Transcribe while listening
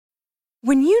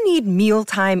When you need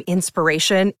mealtime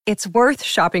inspiration, it's worth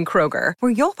shopping Kroger,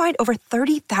 where you'll find over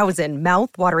 30,000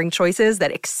 mouth-watering choices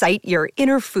that excite your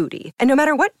inner foodie. And no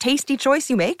matter what tasty choice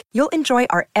you make, you'll enjoy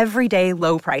our everyday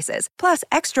low prices, plus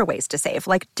extra ways to save,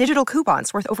 like digital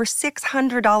coupons worth over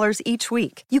 $600 each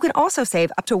week. You can also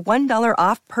save up to $1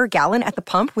 off per gallon at the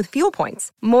pump with fuel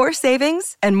points. More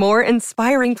savings and more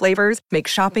inspiring flavors make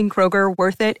shopping Kroger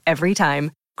worth it every time.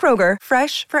 Kroger,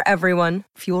 fresh for everyone.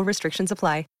 Fuel restrictions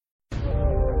apply.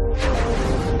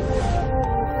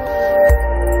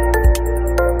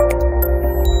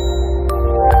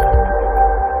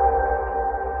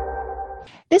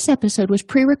 This episode was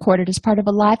pre-recorded as part of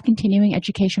a live continuing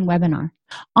education webinar.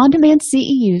 On-demand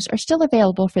CEUs are still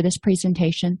available for this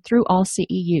presentation through All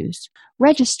CEUs.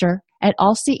 Register at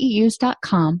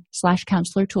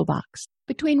allceus.com/counselor toolbox.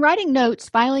 Between writing notes,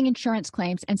 filing insurance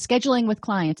claims, and scheduling with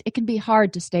clients, it can be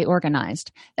hard to stay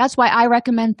organized. That's why I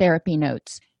recommend Therapy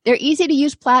Notes. Their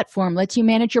easy-to-use platform lets you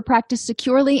manage your practice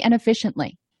securely and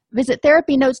efficiently. Visit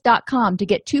therapynotes.com to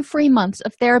get 2 free months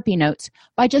of Therapy Notes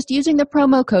by just using the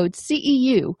promo code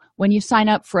CEU when you sign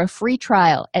up for a free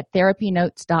trial at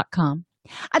therapynotes.com.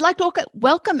 I'd like to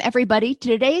welcome everybody to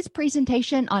today's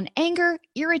presentation on anger,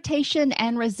 irritation,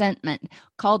 and resentment,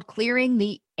 called Clearing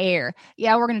the Air.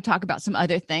 Yeah, we're going to talk about some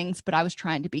other things, but I was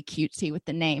trying to be cutesy with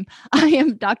the name. I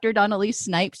am Dr. Dawn-Elise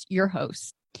Snipes, your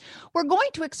host. We're going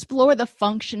to explore the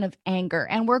function of anger,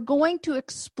 and we're going to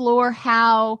explore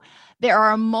how there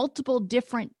are multiple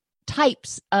different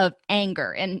types of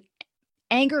anger. And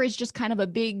anger is just kind of a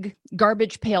big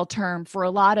garbage pail term for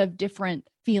a lot of different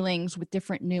feelings with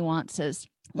different nuances.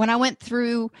 When I went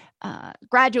through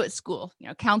graduate school,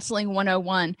 Counseling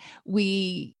 101,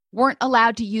 we weren't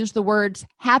allowed to use the words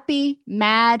happy,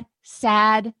 mad,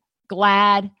 sad,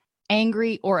 glad,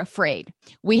 angry, or afraid.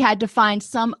 We had to find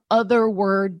some other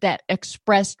word that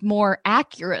expressed more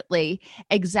accurately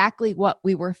exactly what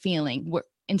we were feeling.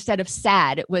 Instead of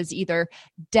sad, it was either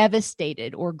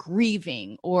devastated or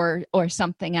grieving or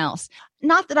something else.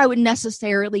 Not that I would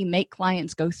necessarily make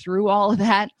clients go through all of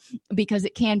that, because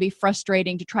it can be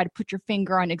frustrating to try to put your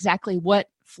finger on exactly what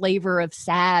flavor of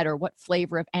sad or what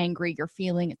flavor of angry you're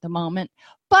feeling at the moment.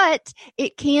 But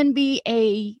it can be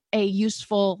a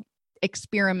useful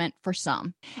experiment for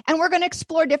some. And we're going to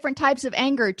explore different types of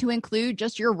anger to include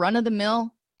just your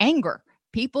run-of-the-mill anger.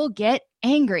 People get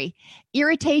angry.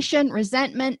 Irritation,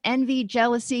 resentment, envy,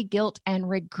 jealousy, guilt, and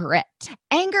regret.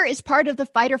 Anger is part of the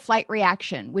fight or flight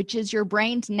reaction, which is your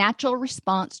brain's natural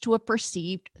response to a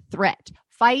perceived threat.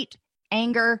 Fight,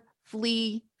 anger,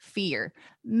 flee, fear.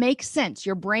 Makes sense.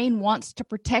 Your brain wants to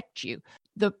protect you.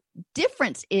 The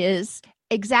difference is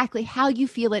exactly how you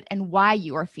feel it and why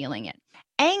you are feeling it.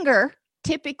 Anger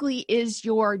typically is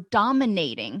your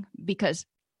dominating, because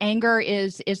anger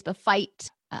is the fight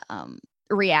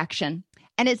reaction,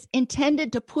 and it's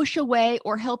intended to push away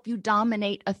or help you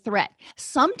dominate a threat.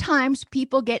 Sometimes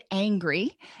people get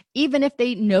angry even if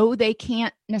they know they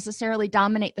can't necessarily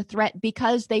dominate the threat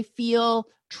because they feel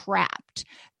trapped.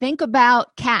 Think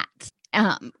about cats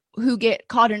who get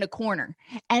caught in a corner,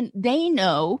 and they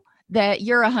know that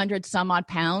you're 100 some odd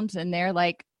pounds and they're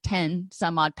like 10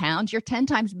 some odd pounds. You're 10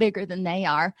 times bigger than they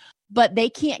are, but they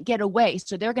can't get away.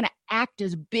 So they're going to act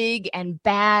as big and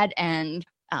bad and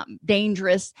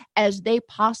dangerous as they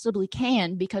possibly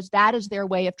can, because that is their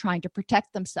way of trying to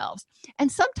protect themselves.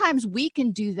 And sometimes we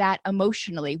can do that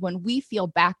emotionally when we feel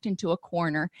backed into a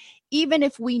corner, even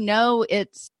if we know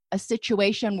it's a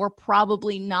situation we're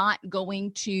probably not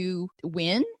going to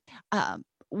win.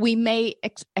 We may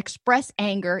express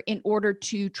anger in order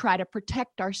to try to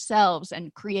protect ourselves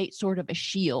and create sort of a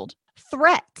shield.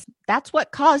 Threats, that's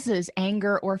what causes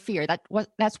anger or fear.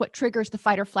 That's what triggers the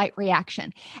fight or flight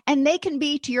reaction. And they can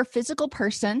be to your physical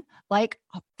person, like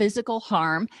physical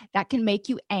harm that can make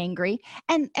you angry.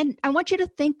 And I want you to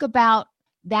think about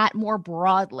that more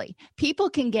broadly. People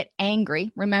can get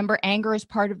angry. Remember, anger is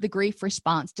part of the grief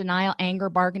response: denial, anger,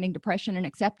 bargaining, depression, and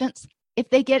acceptance. If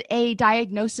they get a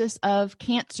diagnosis of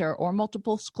cancer or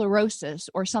multiple sclerosis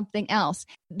or something else,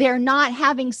 they're not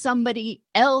having somebody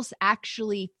else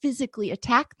actually physically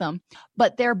attack them,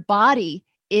 but their body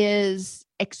is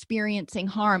experiencing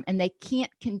harm and they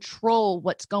can't control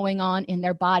what's going on in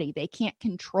their body. They can't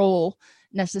control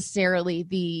necessarily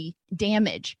the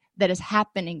damage that is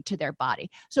happening to their body.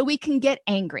 So we can get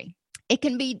angry. It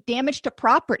can be damage to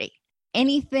property.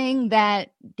 Anything that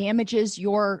damages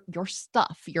your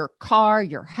stuff, your car,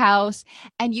 your house,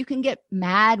 and you can get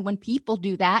mad when people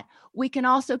do that. We can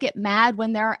also get mad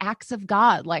when there are acts of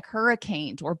God, like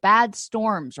hurricanes or bad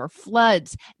storms or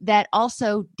floods that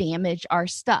also damage our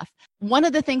stuff. One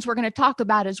of the things we're going to talk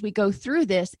about as we go through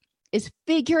this is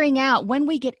figuring out when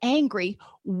we get angry,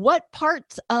 what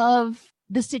parts of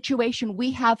the situation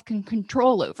we have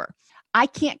control over. I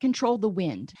can't control the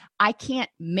wind. I can't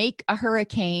make a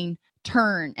hurricane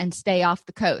turn and stay off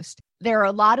the coast. There are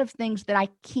a lot of things that I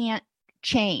can't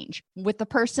change. With the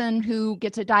person who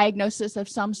gets a diagnosis of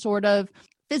some sort of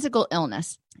physical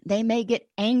illness, they may get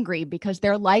angry because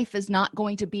their life is not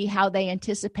going to be how they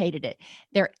anticipated it.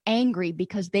 They're angry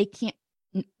because they can't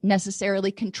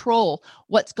necessarily control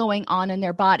what's going on in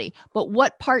their body. But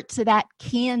what parts of that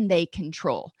can they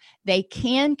control? They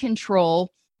can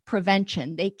control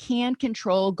prevention. They can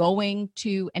control going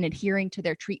to and adhering to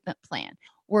their treatment plan.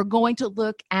 We're going to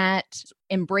look at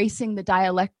embracing the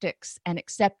dialectics and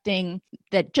accepting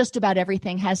that just about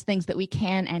everything has things that we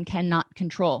can and cannot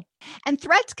control. And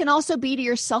threats can also be to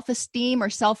your self-esteem or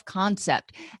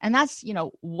self-concept. And that's,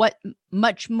 what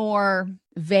much more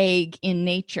vague in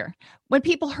nature. When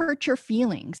people hurt your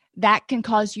feelings, that can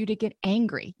cause you to get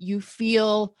angry. You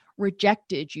feel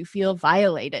rejected. You feel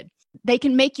violated. They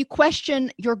can make you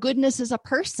question your goodness as a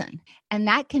person, and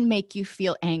that can make you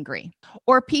feel angry.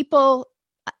 Or people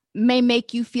may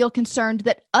make you feel concerned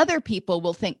that other people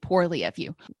will think poorly of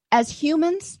you. As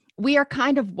humans, we are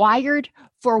kind of wired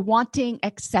for wanting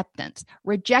acceptance.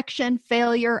 Rejection,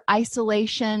 failure,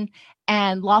 isolation,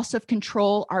 and loss of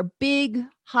control are big,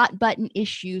 hot button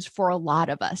issues for a lot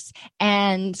of us.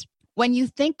 And when you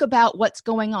think about what's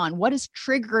going on, what is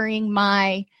triggering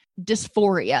my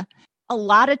dysphoria, a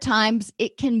lot of times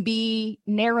it can be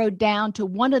narrowed down to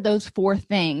one of those four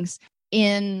things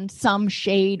in some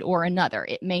shade or another.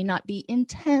 It may not be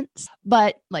intense,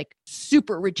 but like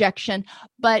super rejection.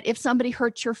 But if somebody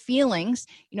hurts your feelings,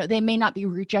 they may not be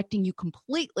rejecting you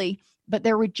completely, but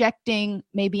they're rejecting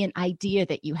maybe an idea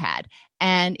that you had,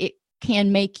 and it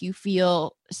can make you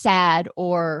feel sad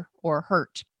or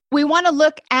hurt. We want to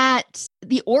look at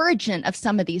the origin of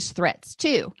some of these threats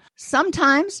too.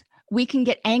 Sometimes we can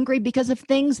get angry because of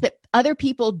things that other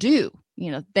people do.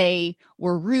 They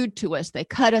were rude to us, they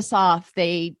cut us off,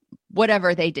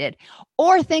 whatever they did,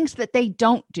 or things that they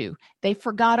don't do. They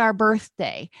forgot our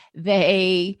birthday.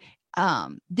 They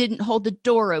didn't hold the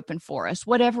door open for us,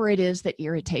 whatever it is that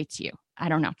irritates you. I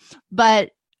don't know.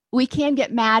 But we can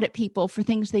get mad at people for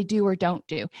things they do or don't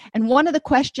do. And one of the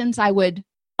questions I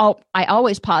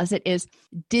always posit is,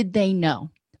 did they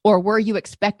know? Or were you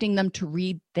expecting them to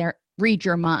read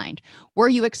your mind? Were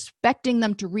you expecting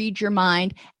them to read your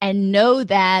mind and know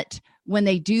that when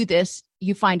they do this,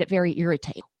 you find it very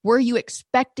irritating? Were you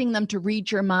expecting them to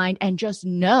read your mind and just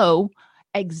know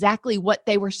exactly what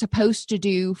they were supposed to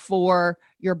do for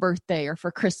your birthday or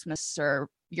for Christmas or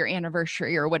your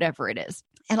anniversary or whatever it is?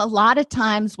 And a lot of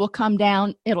times it'll come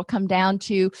down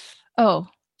to,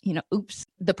 oops,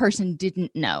 the person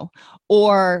didn't know,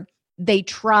 or they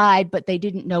tried, but they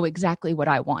didn't know exactly what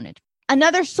I wanted.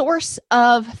 Another source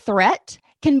of threat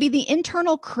can be the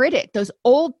internal critic, those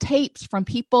old tapes from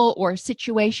people or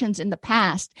situations in the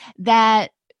past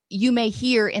that you may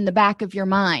hear in the back of your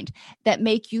mind that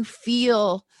make you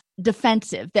feel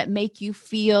defensive, that make you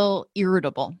feel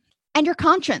irritable. And your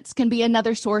conscience can be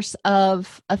another source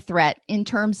of a threat in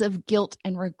terms of guilt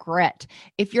and regret.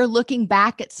 If you're looking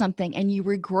back at something and you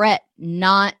regret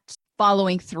not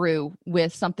following through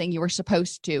with something you were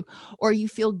supposed to, or you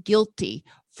feel guilty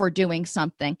for doing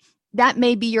something, that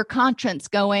may be your conscience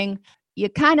going, you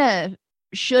kind of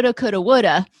shoulda, coulda,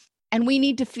 woulda. And we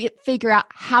need to figure out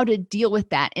how to deal with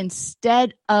that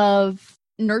instead of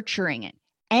nurturing it.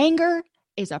 Anger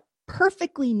is a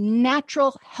perfectly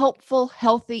natural, helpful,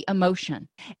 healthy emotion.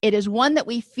 It is one that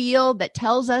we feel that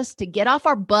tells us to get off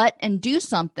our butt and do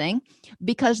something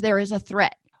because there is a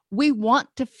threat. We want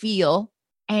to feel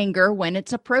anger when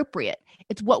it's appropriate.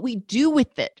 It's what we do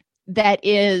with it that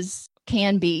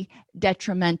can be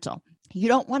detrimental. You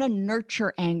don't want to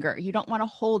nurture anger. You don't want to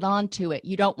hold on to it.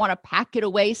 You don't want to pack it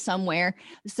away somewhere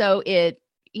so it,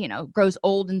 grows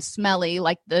old and smelly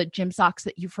like the gym socks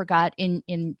that you forgot in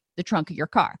the trunk of your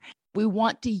car. We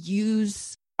want to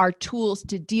use our tools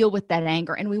to deal with that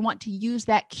anger, and we want to use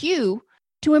that cue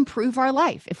to improve our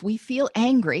life. If we feel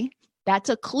angry, that's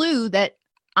a clue that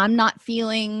I'm not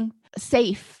feeling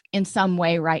safe in some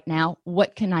way right now.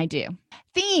 What can I do?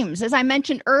 Themes, as I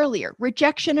mentioned earlier,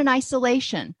 rejection and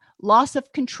isolation, loss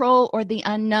of control or the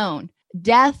unknown,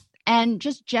 death, and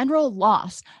just general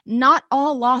loss. Not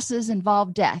all losses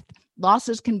involve death.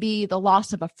 Losses can be the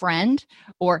loss of a friend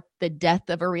or the death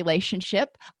of a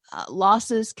relationship.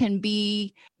 Losses can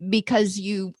be because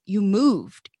you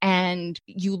moved and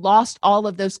you lost all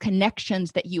of those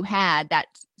connections that you had, that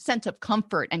sense of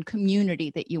comfort and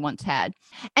community that you once had.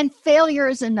 And failure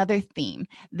is another theme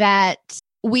that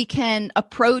We can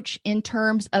approach in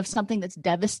terms of something that's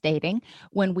devastating.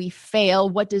 When we fail,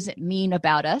 what does it mean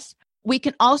about us? We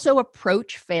can also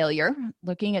approach failure,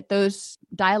 looking at those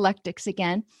dialectics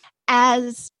again,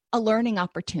 as a learning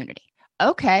opportunity.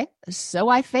 Okay, so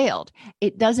I failed.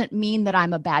 It doesn't mean that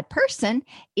I'm a bad person.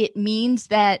 It means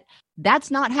that that's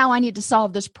not how I need to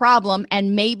solve this problem.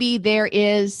 And maybe there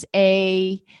is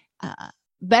a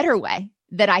better way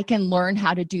that I can learn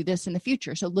how to do this in the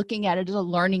future. So looking at it as a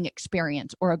learning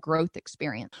experience or a growth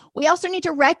experience. We also need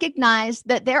to recognize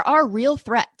that there are real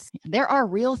threats. There are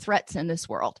real threats in this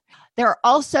world. There are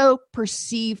also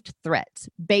perceived threats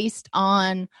based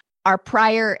on our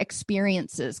prior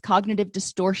experiences, cognitive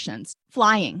distortions.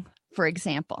 Flying, for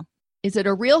example. Is it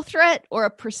a real threat or a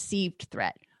perceived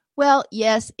threat? Well,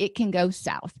 yes, it can go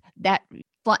south.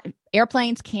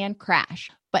 Airplanes can crash.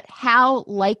 But how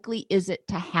likely is it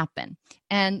to happen?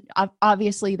 And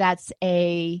obviously, that's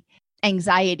a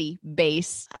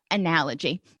anxiety-based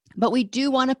analogy. But we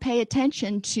do want to pay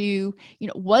attention to,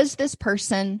 was this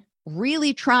person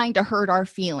really trying to hurt our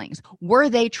feelings? Were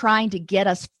they trying to get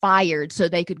us fired so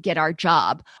they could get our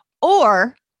job?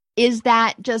 Or is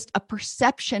that just a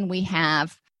perception we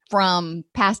have from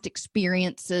past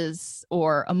experiences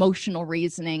or emotional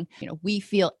reasoning? We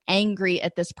feel angry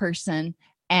at this person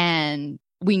and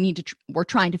we're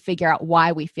trying to figure out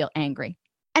why we feel angry.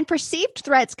 And perceived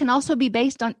threats can also be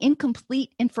based on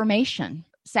incomplete information.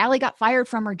 Sally got fired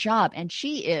from her job and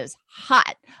she is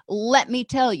hot. Let me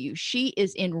tell you, she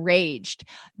is enraged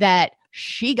that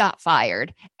she got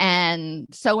fired and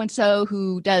so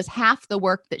who does half the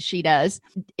work that she does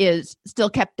is still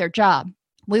kept their job.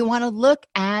 We want to look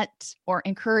at, or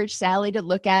encourage Sally to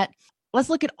look at, let's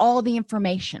look at all the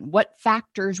information. What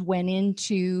factors went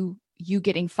into you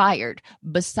getting fired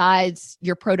besides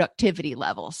your productivity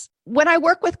levels? When I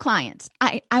work with clients,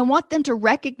 I want them to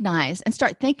recognize and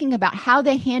start thinking about how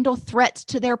they handle threats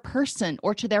to their person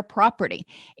or to their property.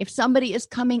 If somebody is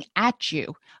coming at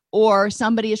you or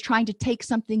somebody is trying to take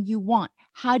something you want,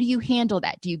 how do you handle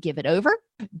that? Do you give it over?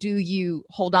 Do you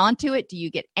hold on to it? Do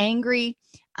you get angry?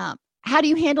 How do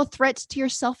you handle threats to your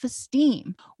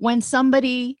self-esteem when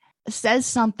somebody says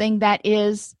something that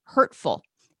is hurtful?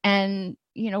 And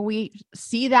we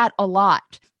see that a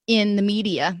lot in the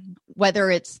media,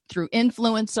 whether it's through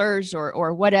influencers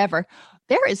or whatever.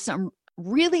 There is some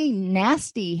really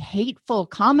nasty, hateful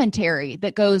commentary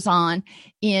that goes on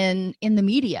in the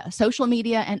media, social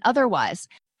media and otherwise.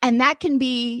 And that can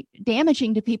be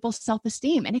damaging to people's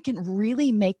self-esteem, and it can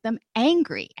really make them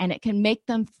angry, and it can make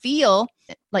them feel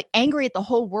like angry at the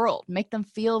whole world, make them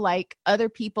feel like other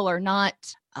people are not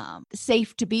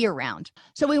safe to be around.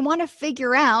 So we want to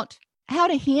figure out how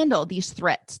to handle these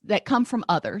threats that come from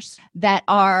others that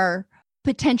are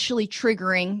potentially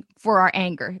triggering for our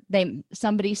anger.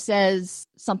 Somebody says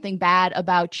something bad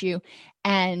about you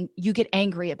and you get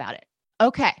angry about it.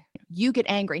 Okay, you get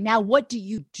angry. Now, what do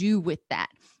you do with that?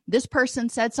 This person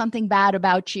said something bad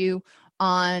about you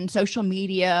on social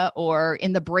media or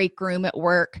in the break room at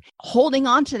work. Holding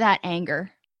on to that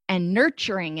anger and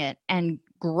nurturing it and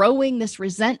growing this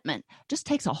resentment just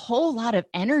takes a whole lot of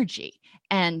energy.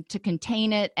 And to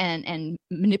contain it and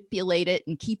manipulate it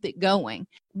and keep it going.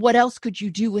 What else could you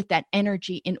do with that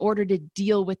energy in order to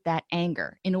deal with that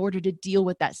anger, in order to deal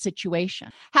with that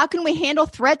situation? How can we handle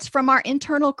threats from our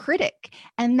internal critic?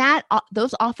 And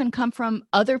those often come from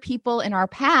other people in our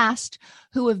past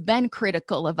who have been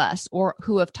critical of us or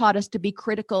who have taught us to be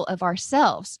critical of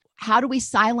ourselves. How do we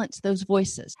silence those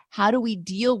voices? How do we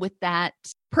deal with that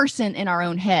person in our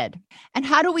own head? And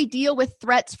how do we deal with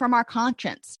threats from our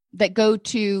conscience that go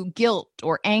to guilt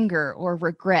or anger or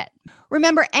regret?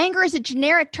 Remember, anger is a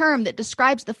generic term that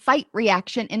describes the fight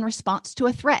reaction in response to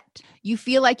a threat. You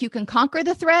feel like you can conquer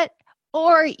the threat,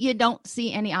 or you don't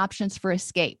see any options for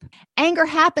escape. Anger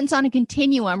happens on a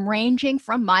continuum ranging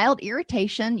from mild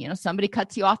irritation, somebody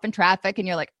cuts you off in traffic and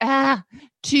you're like,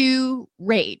 to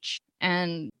rage.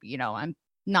 And, I'm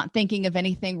not thinking of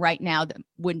anything right now that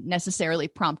would necessarily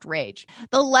prompt rage.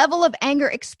 The level of anger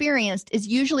experienced is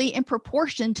usually in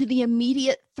proportion to the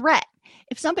immediate threat.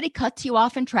 If somebody cuts you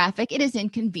off in traffic, it is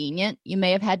inconvenient. You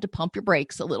may have had to pump your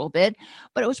brakes a little bit,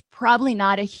 but it was probably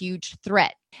not a huge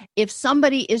threat. If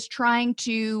somebody is trying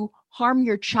to harm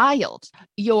your child,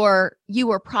 you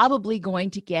are probably going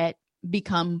to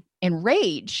become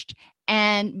enraged.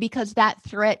 And because that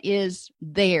threat is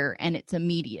there and it's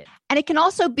immediate. And it can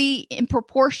also be in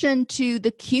proportion to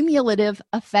the cumulative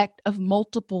effect of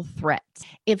multiple threats.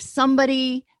 If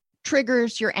somebody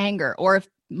triggers your anger, or if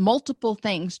multiple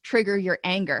things trigger your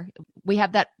anger, we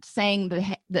have that saying,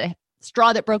 the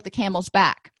straw that broke the camel's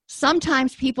back.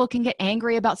 Sometimes people can get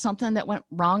angry about something that went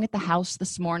wrong at the house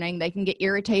this morning. They can get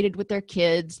irritated with their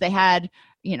kids. They had,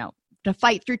 to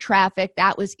fight through traffic.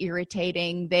 That was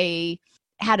irritating. They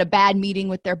had a bad meeting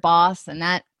with their boss, and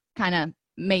that kind of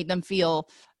made them feel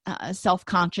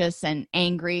self-conscious and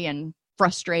angry and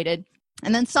frustrated.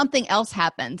 And then something else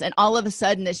happens, and all of a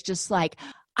sudden it's just like,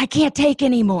 I can't take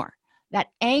anymore. That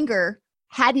anger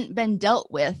hadn't been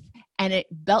dealt with, and it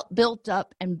built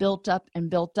up and built up and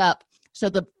built up. So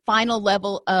the final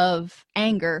level of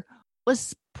anger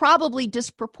was probably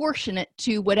disproportionate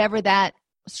to whatever that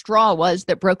straw was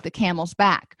that broke the camel's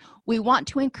back. We want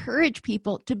to encourage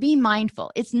people to be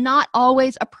mindful. It's not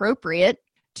always appropriate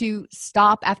to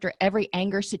stop after every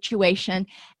anger situation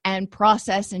and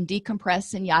process and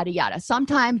decompress and yada, yada.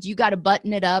 Sometimes you got to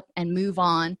button it up and move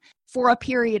on for a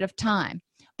period of time.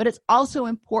 But it's also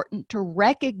important to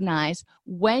recognize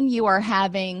when you are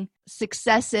having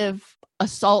successive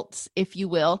assaults, if you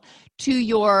will, to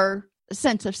your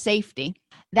sense of safety.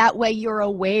 That way you're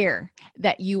aware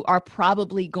that you are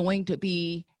probably going to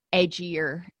be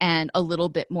edgier and a little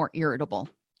bit more irritable.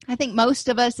 I think most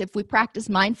of us, if we practice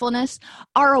mindfulness,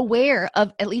 are aware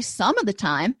of at least some of the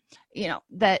time,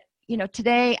 that,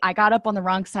 today I got up on the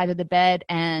wrong side of the bed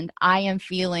and I am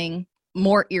feeling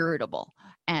more irritable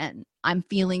and I'm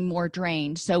feeling more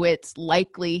drained. So it's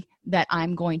likely that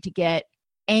I'm going to get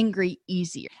angry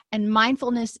easier. And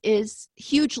mindfulness is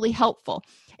hugely helpful.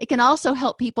 It can also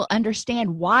help people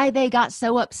understand why they got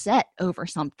so upset over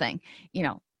something.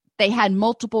 They had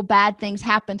multiple bad things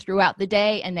happen throughout the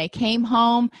day, and they came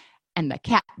home and the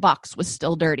cat box was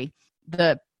still dirty.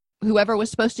 Whoever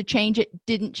was supposed to change it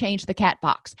didn't change the cat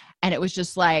box. And it was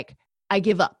just like, I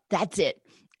give up. That's it.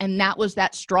 And that was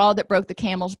that straw that broke the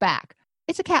camel's back.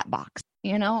 It's a cat box.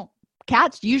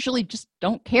 Cats usually just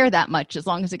don't care that much as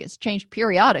long as it gets changed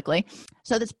periodically.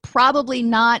 So that's probably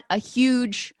not a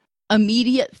huge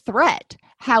immediate threat.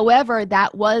 However,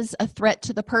 that was a threat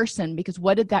to the person, because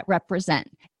what did that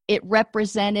represent? It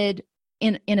represented,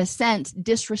 in a sense,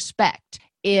 disrespect.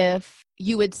 If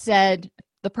the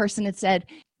person had said,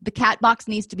 the cat box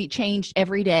needs to be changed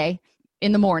every day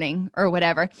in the morning or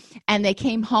whatever, and they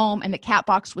came home and the cat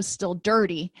box was still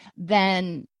dirty,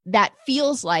 then that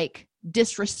feels like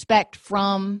disrespect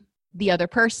from the other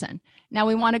person. Now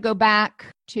we want to go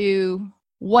back to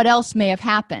what else may have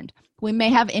happened. We may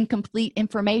have incomplete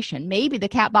information. Maybe the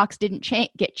cat box didn't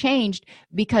get changed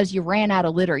because you ran out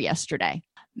of litter yesterday.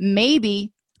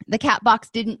 Maybe the cat box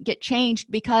didn't get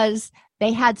changed because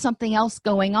they had something else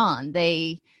going on.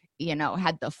 They,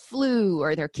 had the flu,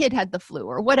 or their kid had the flu,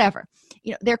 or whatever.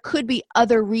 There could be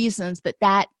other reasons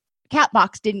that cat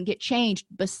box didn't get changed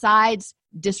besides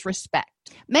disrespect.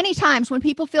 Many times when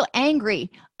people feel angry,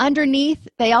 underneath,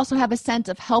 they also have a sense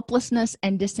of helplessness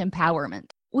and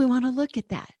disempowerment. We want to look at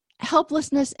that.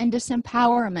 Helplessness and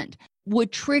disempowerment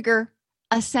would trigger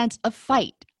a sense of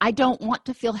fight. I don't want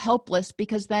to feel helpless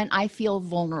because then I feel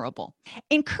vulnerable.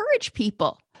 Encourage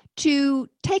people to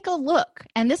take a look,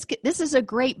 and this is a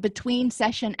great between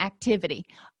session activity,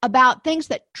 about things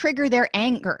that trigger their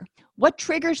anger. What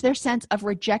triggers their sense of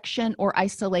rejection or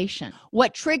isolation?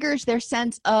 What triggers their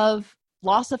sense of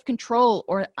loss of control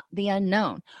or the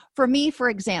unknown? For me, for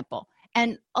example,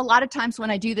 and a lot of times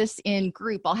when I do this in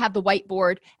group, I'll have the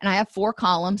whiteboard and I have 4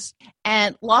 columns,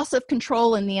 and loss of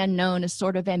control and the unknown is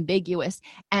sort of ambiguous.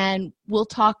 And we'll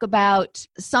talk about,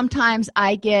 sometimes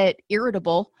I get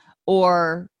irritable,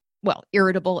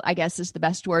 irritable, I guess is the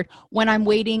best word, when I'm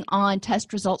waiting on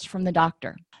test results from the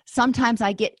doctor. Sometimes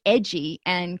I get edgy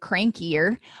and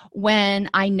crankier when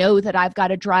I know that I've got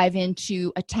to drive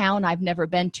into a town I've never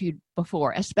been to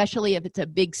before, especially if it's a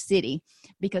big city,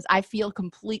 because I feel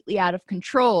completely out of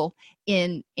control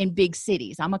in big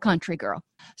cities. I'm a country girl.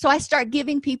 So I start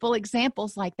giving people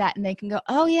examples like that, and they can go,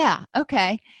 oh yeah,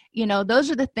 okay.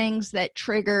 Those are the things that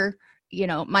trigger,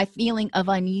 my feeling of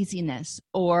uneasiness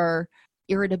or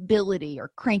irritability or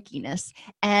crankiness.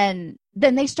 And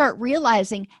then they start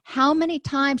realizing how many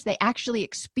times they actually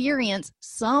experience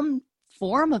some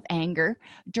form of anger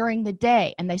during the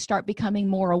day, and they start becoming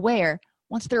more aware.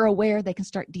 Once they're aware, they can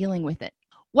start dealing with it.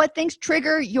 What things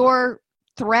trigger your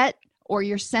threat or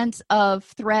your sense of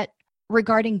threat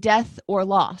regarding death or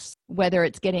loss, whether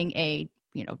it's getting a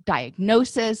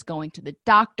diagnosis, going to the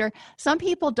doctor. Some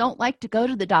people don't like to go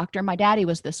to the doctor. My daddy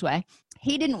was this way.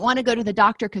 He didn't want to go to the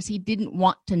doctor because he didn't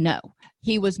want to know.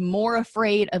 He was more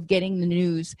afraid of getting the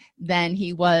news than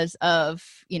he was of,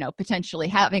 potentially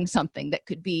having something that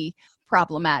could be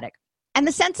problematic. And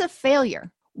the sense of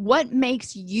failure. What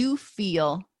makes you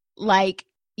feel like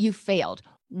you failed?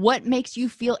 what makes you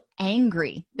feel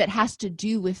angry that has to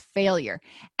do with failure.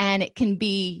 And it can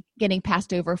be getting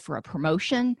passed over for a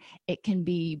promotion. It can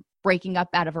be breaking up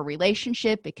out of a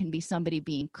relationship. It can be somebody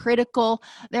being critical.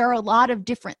 There are a lot of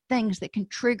different things that can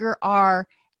trigger our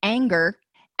anger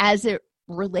as it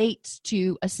relates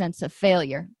to a sense of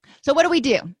failure. So what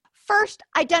do? First,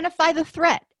 identify the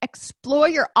threat. Explore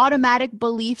your automatic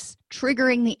beliefs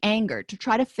triggering the anger to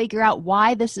try to figure out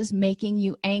why this is making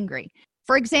you angry.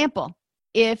 For example,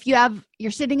 if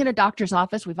you're sitting in a doctor's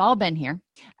office, we've all been here,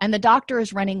 and the doctor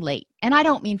is running late. And I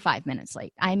don't mean 5 minutes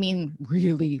late. I mean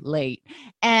really late.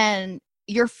 And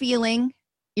you're feeling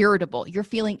irritable. You're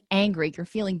feeling angry. You're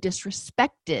feeling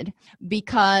disrespected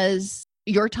because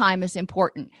your time is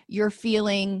important. You're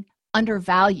feeling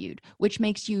undervalued, which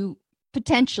makes you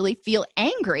potentially feel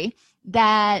angry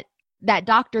that that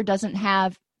doctor doesn't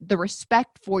have the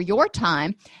respect for your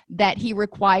time that he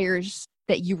requires,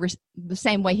 that you the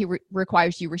same way he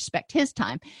requires you respect his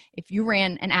time. If you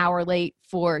ran an hour late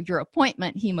for your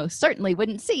appointment, he most certainly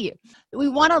wouldn't see you. We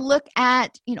want to look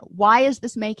at, why is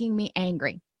this making me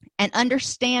angry, and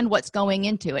understand what's going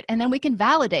into it. And then we can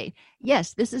validate,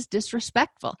 yes, this is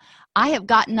disrespectful. I have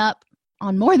gotten up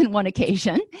on more than one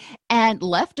occasion and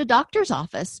left a doctor's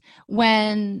office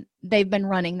when they've been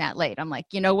running that late. I'm like,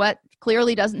 you know what?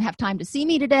 Clearly doesn't have time to see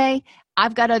me today.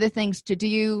 I've got other things to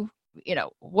do,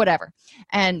 whatever.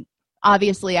 And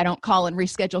obviously I don't call and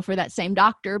reschedule for that same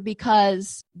doctor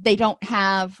because they don't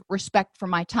have respect for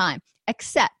my time,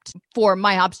 except for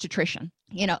my obstetrician.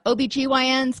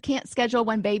 OBGYNs can't schedule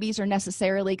when babies are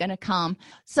necessarily going to come.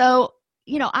 So,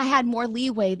 I had more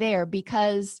leeway there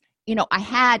because I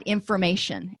had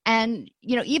information. And,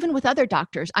 even with other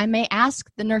doctors, I may ask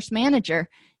the nurse manager,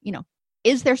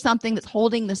 is there something that's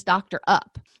holding this doctor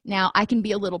up? Now, I can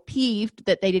be a little peeved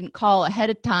that they didn't call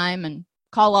ahead of time and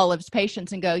call all of his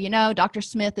patients and go, Dr.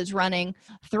 Smith is running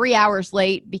 3 hours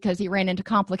late because he ran into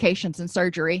complications in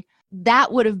surgery.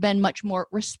 That would have been much more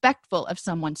respectful of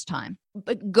someone's time.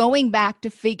 But going back to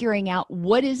figuring out,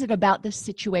 what is it about this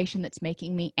situation that's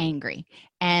making me angry?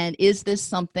 And is this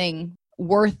something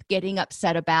worth getting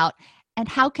upset about? And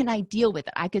how can I deal with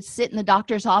it? I could sit in the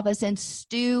doctor's office and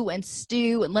stew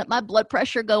and let my blood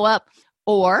pressure go up.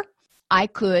 Or I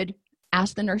could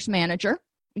ask the nurse manager,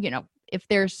 if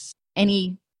there's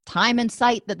any time in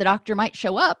sight that the doctor might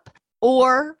show up,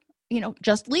 or,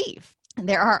 just leave. And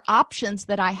there are options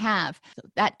that I have. So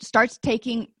that starts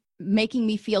making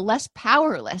me feel less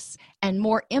powerless and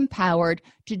more empowered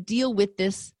to deal with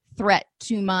this threat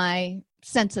to my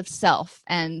sense of self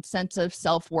and sense of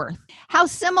self-worth. How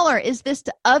similar is this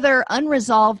to other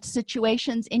unresolved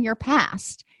situations in your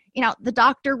past? The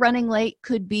doctor running late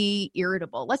could be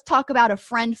irritable. Let's talk about a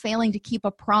friend failing to keep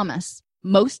a promise.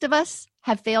 Most of us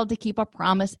have failed to keep a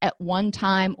promise at one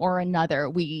time or another.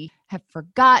 We have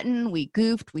forgotten, we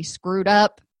goofed, we screwed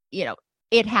up.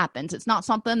 It happens. It's not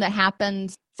something that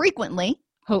happens frequently,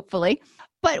 hopefully,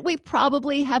 but we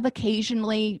probably have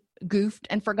occasionally goofed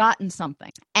and forgotten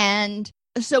something. And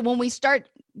so when we start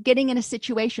getting in a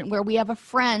situation where we have a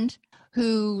friend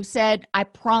who said, I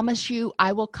promise you,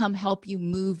 I will come help you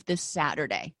move this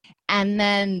Saturday. And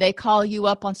then they call you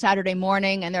up on Saturday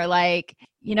morning and they're like,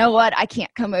 you know what? I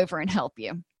can't come over and help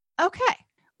you. Okay.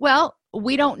 Well,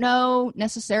 we don't know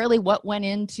necessarily what went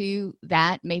into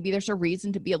that. Maybe there's a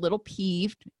reason to be a little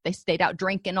peeved. They stayed out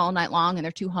drinking all night long and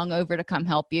they're too hungover to come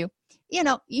help you.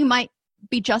 You might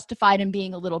be justified in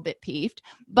being a little bit peeved,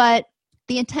 but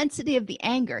the intensity of the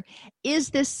anger, is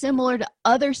this similar to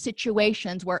other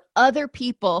situations where other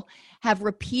people have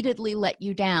repeatedly let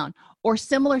you down, or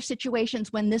similar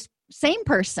situations when this same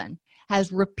person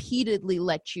has repeatedly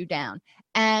let you down?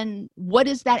 And what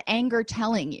is that anger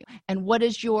telling you? And what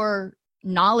is your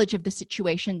knowledge of the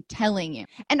situation telling you?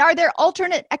 And are there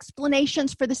alternate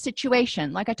explanations for the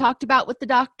situation? Like I talked about with the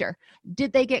doctor.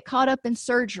 Did they get caught up in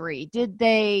surgery? Did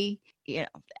they,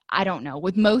 I don't know.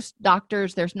 With most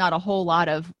doctors, there's not a whole lot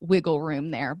of wiggle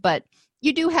room there, but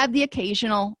you do have the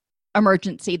occasional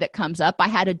emergency that comes up. I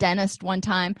had a dentist one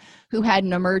time who had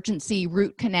an emergency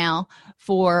root canal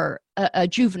for a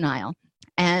juvenile.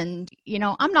 And,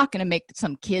 I'm not going to make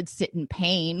some kid sit in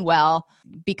pain,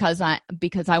 because I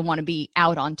want to be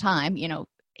out on time.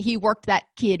 He worked that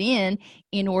kid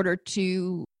in order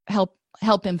to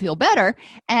help him feel better.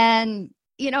 And,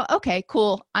 okay,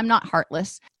 cool. I'm not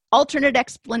heartless. Alternate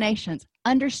explanations,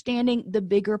 understanding the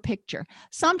bigger picture.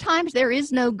 Sometimes there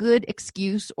is no good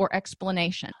excuse or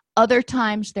explanation. Other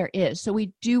times there is. So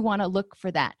we do want to look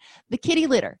for that. The kitty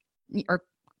litter or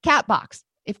cat box,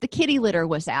 if the kitty litter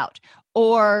was out,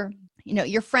 or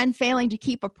your friend failing to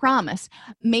keep a promise,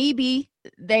 maybe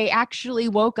they actually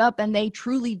woke up and they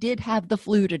truly did have the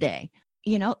flu today.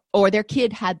 or their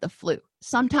kid had the flu.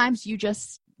 Sometimes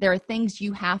there are things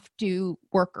you have to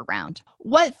work around.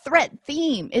 What threat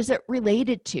theme is it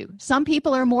related to? Some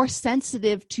people are more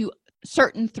sensitive to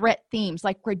certain threat themes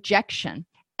like rejection.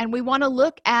 And we want to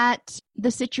look at the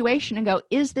situation and go,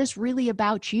 is this really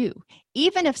about you?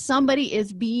 Even if somebody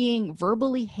is being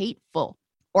verbally hateful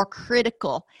or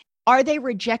critical, are they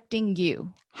rejecting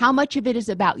you? How much of it is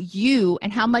about you,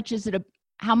 and how much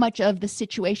of the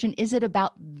situation is it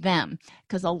about them?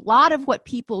 Because a lot of what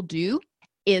people do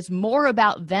is more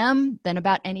about them than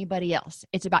about anybody else.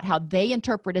 It's about how they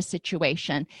interpret a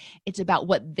situation. It's about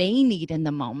what they need in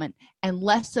the moment, and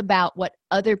less about what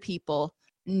other people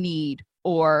need,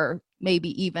 or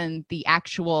maybe even the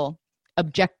actual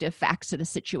objective facts of the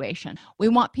situation. We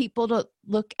want people to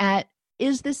look at,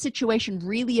 is this situation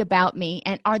really about me,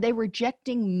 and are they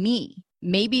rejecting me?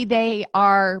 Maybe they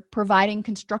are providing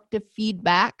constructive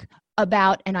feedback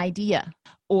about an idea,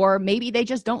 or maybe they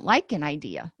just don't like an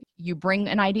idea. You bring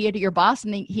an idea to your boss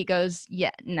and he goes, yeah,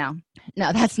 no,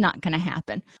 that's not going to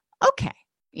happen. Okay,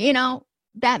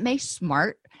 that may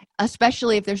smart,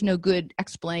 especially if there's no good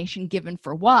explanation given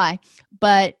for why,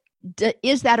 but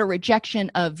is that a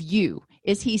rejection of you?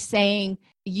 Is he saying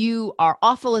you are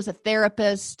awful as a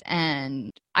therapist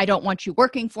and I don't want you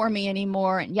working for me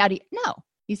anymore and yada? No.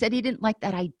 He said he didn't like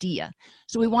that idea.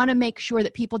 So we want to make sure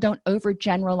that people don't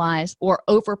overgeneralize or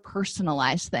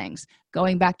over-personalize things,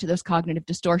 going back to those cognitive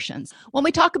distortions. When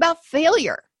we talk about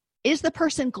failure, is the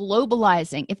person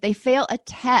globalizing? If they fail a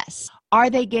test, are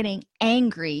they getting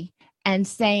angry and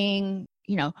saying,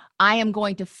 I am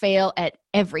going to fail at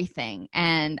everything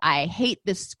and I hate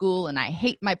this school and I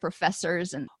hate my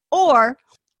professors? Or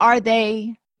are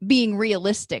they being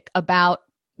realistic about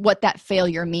what that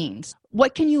failure means?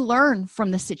 What can you learn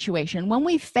from the situation? When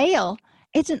we fail,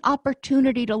 it's an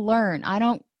opportunity to learn. I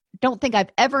don't think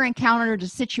I've ever encountered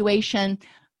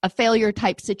a failure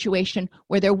type situation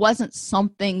where there wasn't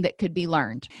something that could be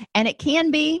learned. And it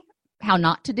can be how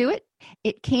not to do it.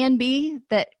 It can be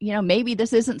that, maybe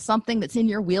this isn't something that's in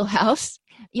your wheelhouse.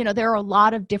 There are a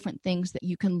lot of different things that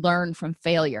you can learn from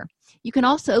failure. You can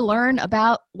also learn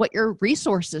about what your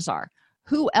resources are.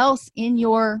 Who else in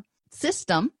your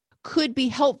system could be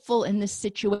helpful in this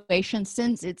situation,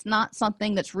 since it's not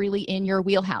something that's really in your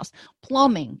wheelhouse.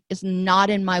 Plumbing is not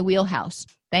in my wheelhouse.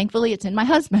 Thankfully, it's in my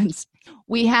husband's.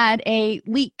 We had a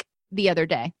leak the other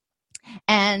day,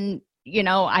 and,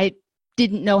 I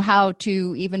didn't know how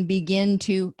to even begin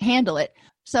to handle it.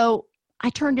 So I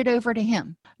turned it over to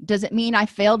him. Does it mean I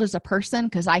failed as a person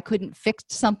because I couldn't fix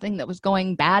something that was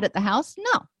going bad at the house?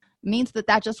 No. It means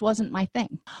that just wasn't my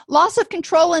thing. Loss of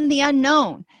control in the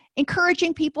unknown.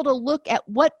 Encouraging people to look at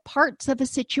what parts of a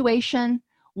situation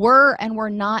were and were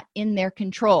not in their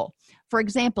control. For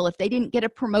example, if they didn't get a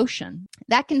promotion,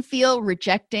 that can feel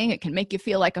rejecting. It can make you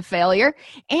feel like a failure,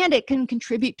 and it can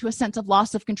contribute to a sense of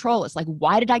loss of control. It's like,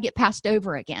 why did I get passed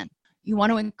over again? You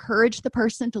want to encourage the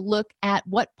person to look at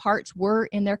what parts were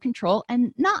in their control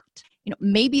and not.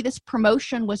 Maybe this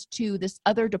promotion was to this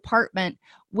other department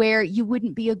where you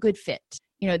wouldn't be a good fit.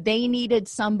 They needed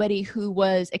somebody who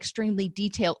was extremely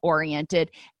detail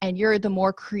oriented, and you're the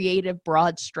more creative,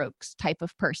 broad strokes type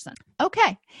of person.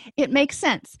 Okay, it makes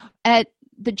sense. At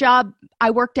the job I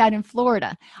worked at in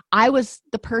Florida, I was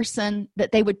the person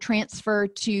that they would transfer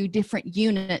to different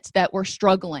units that were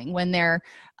struggling when their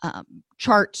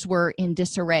charts were in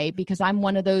disarray, because I'm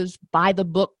one of those by the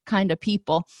book kind of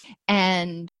people.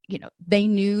 And, they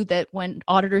knew that when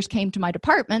auditors came to my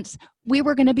departments, we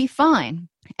were going to be fine.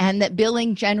 And that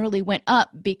billing generally went up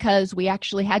because we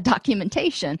actually had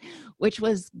documentation, which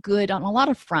was good on a lot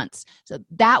of fronts. So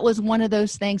that was one of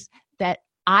those things that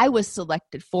I was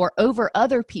selected for over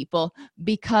other people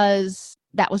because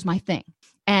that was my thing.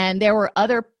 And there were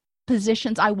other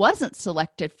positions I wasn't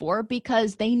selected for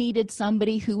because they needed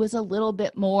somebody who was a little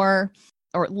bit more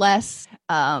or less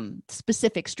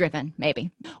specifics driven, maybe.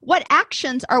 What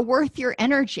actions are worth your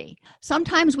energy?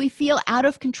 Sometimes we feel out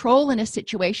of control in a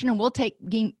situation and we'll take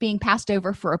being passed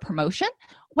over for a promotion.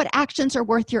 What actions are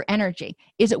worth your energy?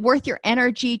 Is it worth your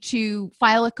energy to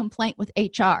file a complaint with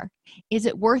HR? Is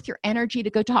it worth your energy to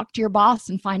go talk to your boss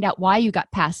and find out why you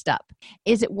got passed up?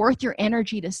 Is it worth your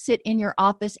energy to sit in your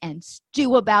office and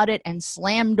stew about it and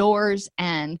slam doors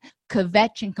and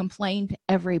kvetch and complain to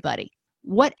everybody?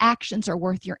 What actions are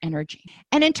worth your energy?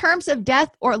 And in terms of death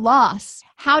or loss,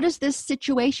 how does this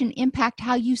situation impact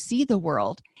how you see the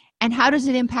world? And how does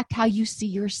it impact how you see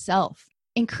yourself?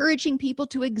 Encouraging people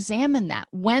to examine that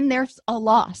when there's a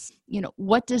loss.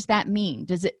 What does that mean?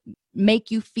 Does it make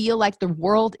you feel like the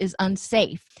world is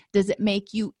unsafe? Does it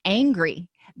make you angry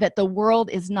that the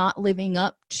world is not living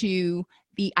up to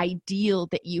the ideal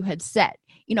that you had set.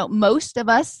 Most of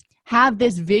us have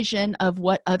this vision of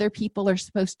what other people are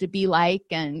supposed to be like,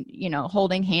 and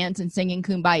holding hands and singing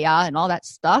Kumbaya and all that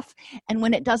stuff. And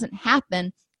when it doesn't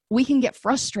happen, we can get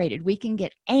frustrated, we can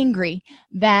get angry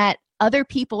that other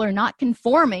people are not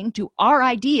conforming to our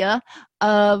idea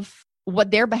of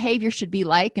what their behavior should be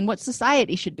like and what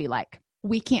society should be like.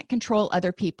 We can't control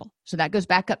other people. So that goes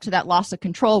back up to that loss of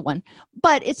control one.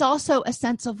 But it's also a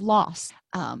sense of loss.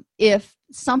 If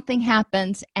something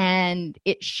happens and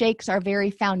it shakes our very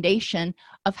foundation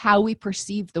of how we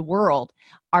perceive the world,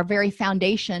 our very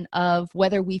foundation of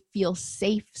whether we feel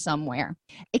safe somewhere,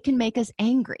 it can make us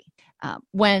angry.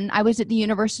 When I was at the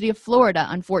University of Florida,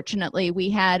 unfortunately, we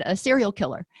had a serial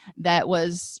killer that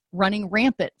was running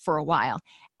rampant for a while.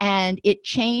 And it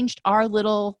changed our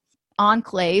little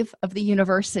enclave of the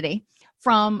university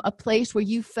from a place where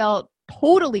you felt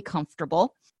totally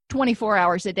comfortable 24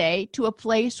 hours a day to a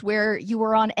place where you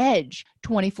were on edge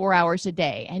 24 hours a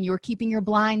day, and you were keeping your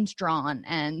blinds drawn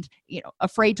and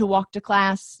afraid to walk to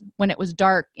class when it was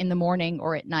dark in the morning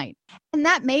or at night. And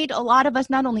that made a lot of us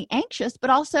not only anxious but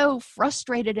also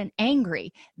frustrated and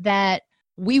angry that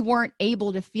we weren't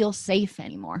able to feel safe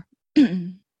anymore.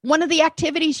 One of the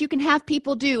activities you can have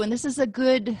people do, and this is a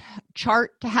good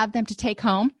chart to have them to take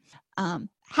home,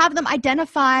 have them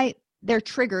identify their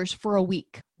triggers for a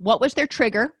week. What was their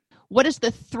trigger? What is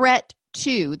the threat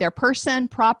to their person,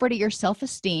 property, or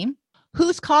self-esteem?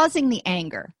 Who's causing the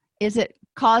anger? Is it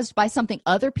caused by something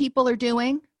other people are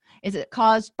doing? Is it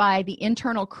caused by the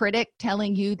internal critic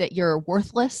telling you that you're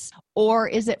worthless? Or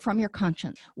is it from your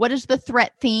conscience? What is the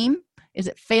threat theme? Is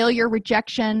it failure,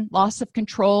 rejection, loss of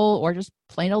control, or just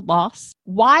plain old loss?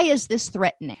 Why is this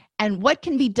threatening? And what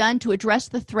can be done to address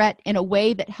the threat in a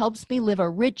way that helps me live a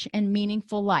rich and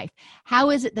meaningful life? How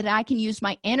is it that I can use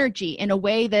my energy in a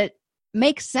way that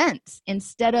makes sense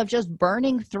instead of just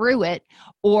burning through it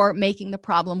or making the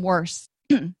problem worse?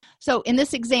 So in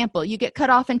this example, you get cut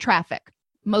off in traffic.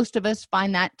 Most of us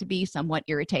find that to be somewhat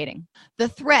irritating. The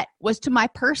threat was to my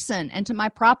person and to my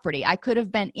property. I could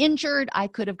have been injured. I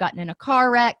could have gotten in a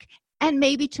car wreck, and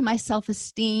maybe to my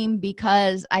self-esteem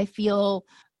because I feel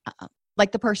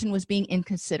like the person was being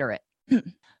inconsiderate.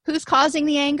 Who's causing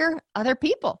the anger? Other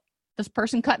people. This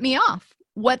person cut me off.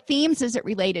 What themes is it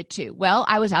related to? Well,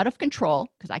 I was out of control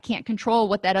because I can't control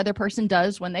what that other person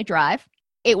does when they drive.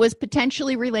 It was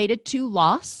potentially related to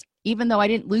loss, even though I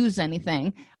didn't lose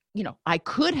anything. I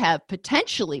could have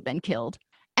potentially been killed.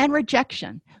 And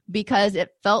rejection, because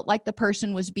it felt like the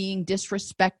person was being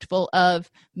disrespectful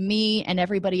of me and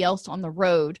everybody else on the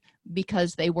road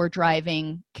because they were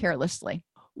driving carelessly.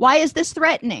 Why is this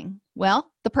threatening? Well,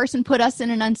 the person put us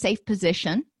in an unsafe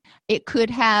position. It could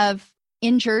have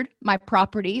injured my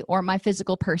property or my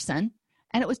physical person,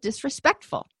 and it was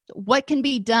disrespectful. What can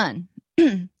be done?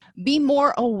 Be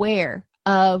more aware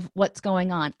of what's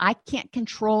going on. I can't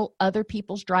control other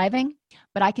people's driving,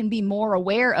 but I can be more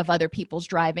aware of other people's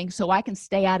driving so I can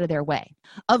stay out of their way.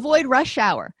 Avoid rush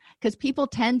hour, because people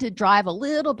tend to drive a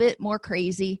little bit more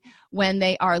crazy when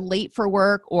they are late for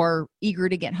work or eager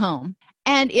to get home.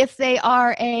 And if they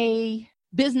are a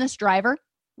business driver,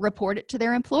 report it to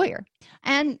their employer.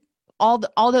 And all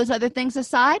those other things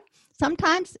aside,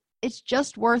 sometimes it's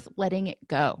just worth letting it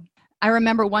go. I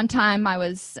remember one time I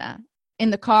was in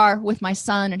the car with my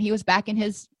son, and he was back in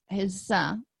his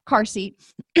car seat,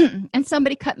 and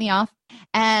somebody cut me off.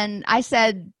 And I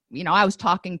said, I was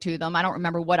talking to them. I don't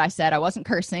remember what I said. I wasn't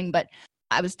cursing, but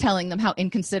I was telling them how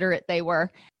inconsiderate they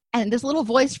were. And this little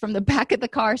voice from the back of the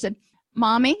car said,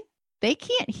 "Mommy, they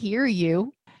can't hear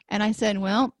you." And I said,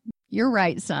 "Well, you're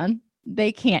right, son.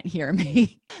 They can't hear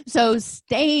me." So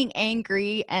staying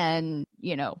angry and,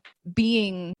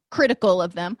 being critical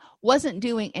of them wasn't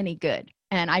doing any good.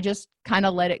 And I just kind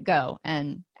of let it go.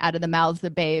 And out of the mouths of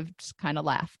the babes kind of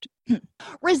laughed.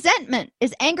 Resentment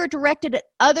is anger directed at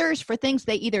others for things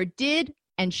they either did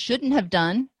and shouldn't have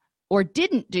done, or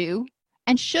didn't do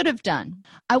and should have done.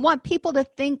 I want people to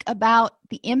think about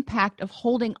the impact of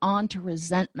holding on to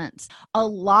resentments. A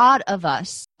lot of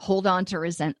us hold on to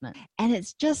resentment, and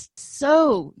it's just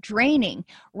so draining.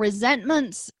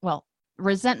 Resentments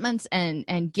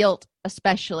and guilt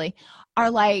especially are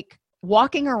like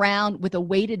walking around with a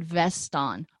weighted vest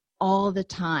on all the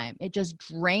time. It just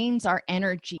drains our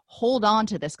energy. Hold on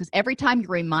to this, because every time you're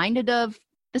reminded of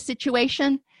the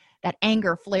situation, that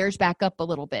anger flares back up a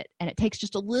little bit, and it takes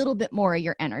just a little bit more of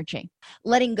your energy.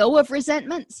 Letting go of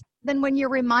resentments, then when you're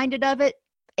reminded of it,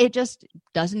 it just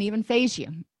doesn't even faze you.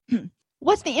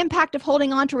 What's the impact of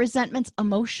holding on to resentments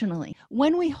emotionally?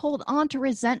 When we hold on to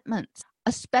resentments,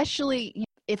 especially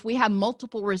if we have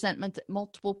multiple resentments at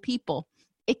multiple people,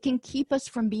 It can keep us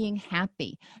from being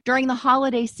happy. During the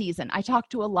holiday season, I talk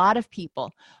to a lot of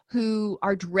people who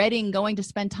are dreading going to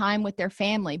spend time with their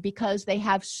family because they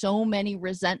have so many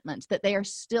resentments that they are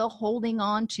still holding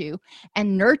on to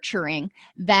and nurturing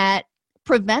that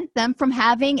prevent them from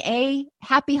having a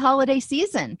happy holiday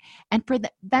season and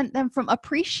prevent them from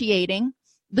appreciating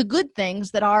the good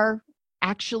things that are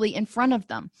actually in front of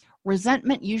them.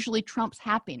 Resentment usually trumps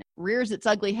happiness, rears its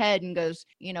ugly head and goes,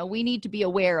 we need to be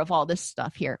aware of all this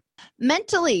stuff here.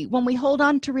 Mentally, when we hold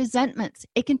on to resentments,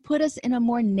 it can put us in a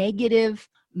more negative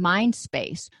mind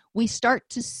space. We start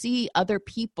to see other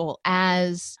people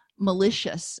as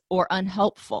malicious or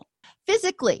unhelpful.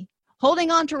 Physically, holding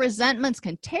on to resentments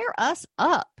can tear us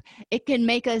up. It can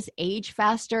make us age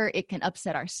faster. It can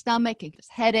upset our stomach. It gives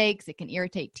headaches. It can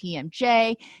irritate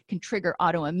TMJ, can trigger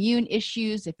autoimmune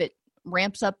issues if it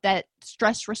ramps up that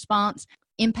stress response,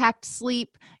 impact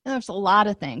sleep. There's a lot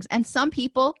of things. And some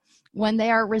people, when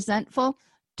they are resentful,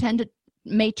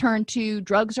 may turn to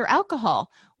drugs or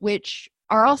alcohol, which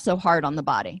are also hard on the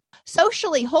body.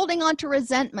 Socially, holding on to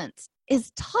resentments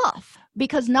is tough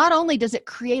because not only does it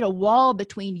create a wall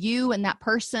between you and that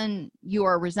person you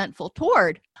are resentful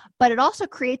toward, but it also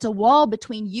creates a wall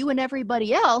between you and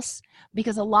everybody else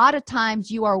because a lot of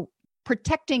times you are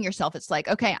protecting yourself. It's like,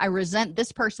 okay, I resent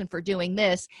this person for doing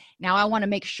this. Now I want to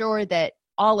make sure that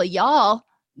all of y'all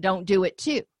don't do it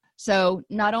too. So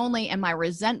not only am I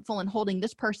resentful and holding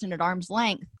this person at arm's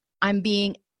length, I'm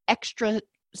being extra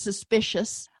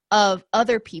suspicious of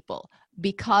other people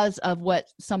because of what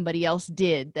somebody else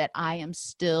did that I am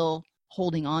still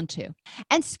holding on to.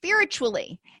 And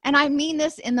spiritually, and I mean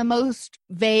this in the most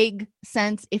vague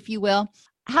sense, if you will,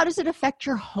 how does it affect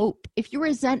your hope? If you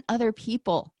resent other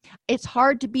people, it's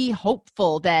hard to be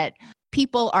hopeful that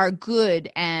people are good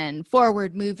and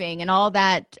forward moving and all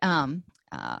that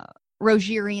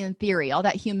Rogerian theory, all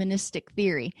that humanistic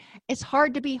theory. It's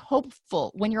hard to be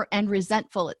hopeful when you're and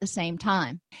resentful at the same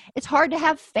time. It's hard to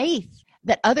have faith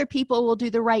that other people will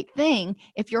do the right thing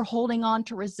if you're holding on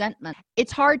to resentment.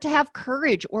 It's hard to have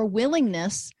courage or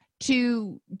willingness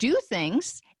to do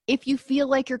things if you feel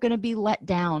like you're going to be let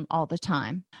down all the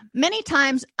time. Many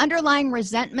times, underlying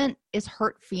resentment is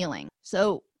hurt feeling.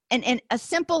 So, and a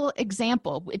simple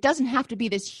example, it doesn't have to be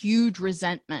this huge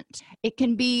resentment. It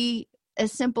can be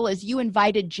as simple as you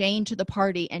invited Jane to the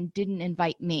party and didn't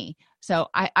invite me. So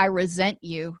I resent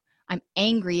you. I'm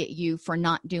angry at you for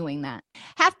not doing that.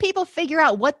 Have people figure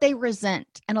out what they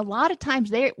resent. And a lot of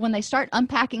times when they start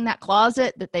unpacking that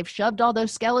closet that they've shoved all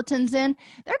those skeletons in,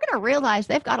 they're going to realize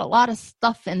they've got a lot of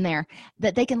stuff in there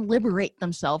that they can liberate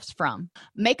themselves from.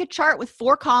 Make a chart with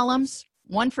 4 columns,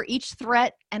 one for each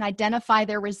threat, and identify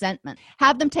their resentment.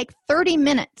 Have them take 30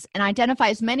 minutes and identify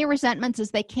as many resentments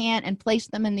as they can and place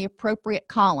them in the appropriate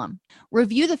column.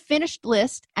 Review the finished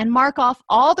list and mark off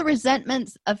all the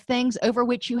resentments of things over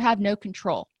which you have no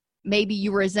control. Maybe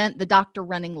you resent the doctor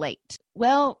running late.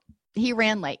 Well, he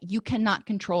ran late. You cannot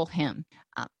control him.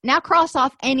 Now cross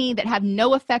off any that have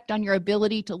no effect on your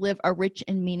ability to live a rich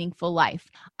and meaningful life.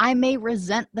 I may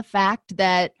resent the fact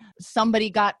that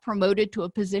somebody got promoted to a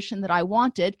position that I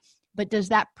wanted, but does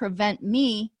that prevent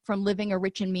me from living a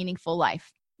rich and meaningful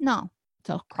life? No.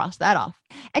 So cross that off.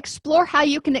 Explore how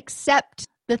you can accept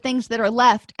the things that are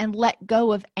left and let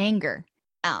go of anger.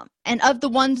 And of the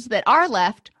ones that are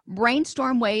left,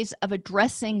 brainstorm ways of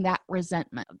addressing that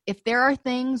resentment. If there are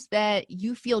things that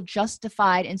you feel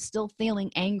justified and still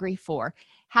feeling angry for,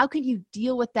 how can you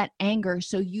deal with that anger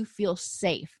so you feel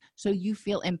safe, so you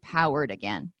feel empowered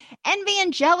again? Envy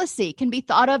and jealousy can be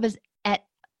thought of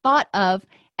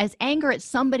as anger at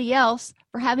somebody else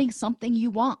for having something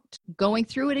you want. Going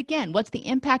through it again, what's the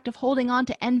impact of holding on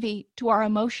to envy to our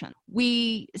emotion?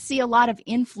 We see a lot of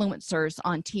influencers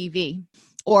on TV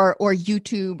or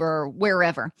YouTube or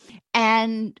wherever.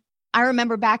 And I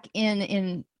remember back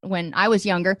in when I was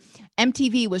younger,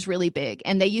 MTV was really big,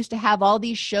 and they used to have all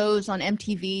these shows on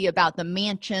MTV about the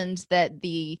mansions that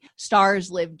the stars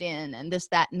lived in and this,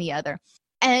 that, and the other.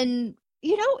 And,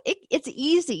 it's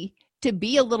easy to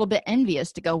be a little bit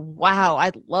envious, to go, wow,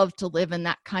 I'd love to live in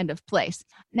that kind of place.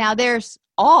 Now there's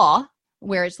awe,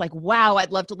 where it's like, wow,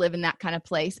 I'd love to live in that kind of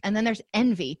place. And then there's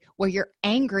envy, where you're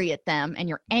angry at them and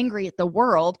you're angry at the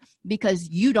world because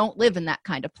you don't live in that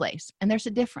kind of place. And there's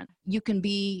a difference. You can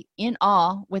be in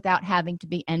awe without having to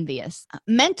be envious.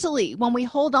 Mentally, when we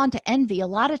hold on to envy, a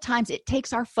lot of times it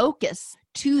takes our focus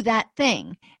to that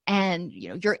thing. And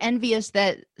you're envious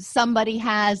that somebody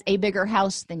has a bigger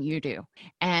house than you do,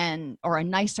 or a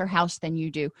nicer house than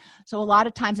you do. So a lot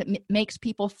of times it makes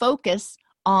people focus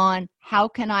on, how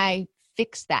can I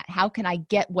fix that? How can I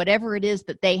get whatever it is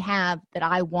that they have that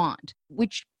I want?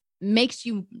 Which makes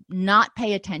you not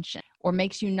pay attention or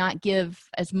makes you not give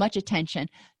as much attention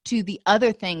to the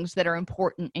other things that are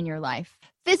important in your life.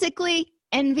 Physically,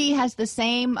 envy has the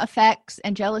same effects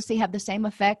and jealousy have the same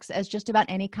effects as just about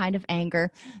any kind of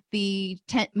anger. The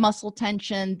muscle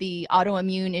tension, the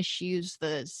autoimmune issues,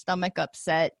 the stomach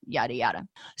upset, yada, yada.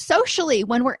 Socially,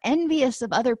 when we're envious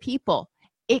of other people,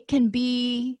 it can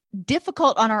be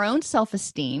difficult on our own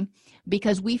self-esteem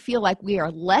because we feel like we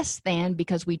are less than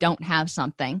because we don't have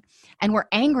something, and we're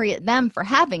angry at them for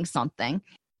having something.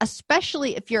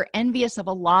 Especially if you're envious of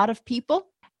a lot of people,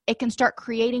 it can start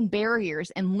creating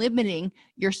barriers and limiting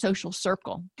your social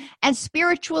circle. And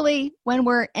spiritually, when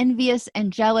we're envious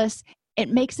and jealous, it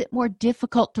makes it more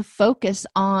difficult to focus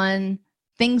on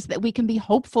things that we can be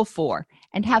hopeful for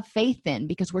and have faith in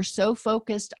because we're so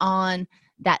focused on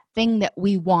that thing that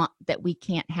we want that we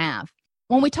can't have.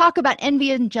 When we talk about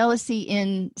envy and jealousy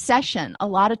in session, a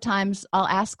lot of times I'll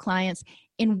ask clients,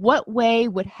 in what way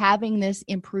would having this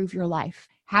improve your life?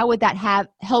 How would that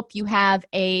help you have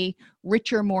a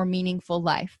richer, more meaningful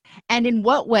life? And in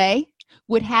what way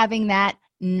would having that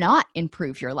not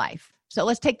improve your life? So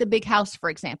let's take the big house, for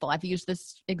example. I've used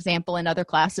this example in other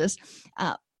classes.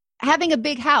 Having a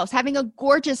big house, having a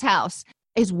gorgeous house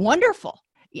is wonderful.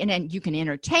 And then you can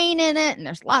entertain in it, and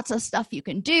there's lots of stuff you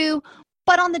can do.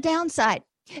 But on the downside,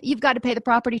 you've got to pay the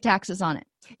property taxes on it.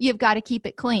 You've got to keep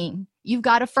it clean. You've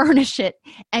got to furnish it,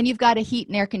 and you've got to heat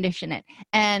and air condition it.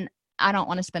 And I don't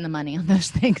want to spend the money on those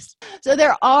things. So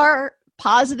there are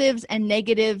positives and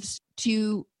negatives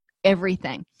to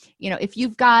everything. If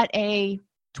you've got a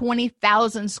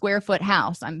 20,000 square foot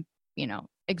house, I'm,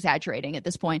 exaggerating at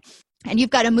this point, and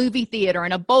you've got a movie theater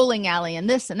and a bowling alley and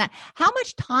this and that, how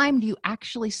much time do you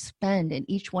actually spend in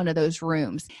each one of those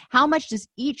rooms? How much does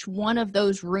each one of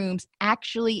those rooms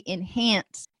actually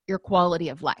enhance your quality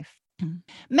of life?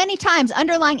 Many times,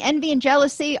 underlying envy and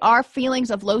jealousy are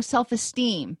feelings of low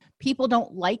self-esteem. People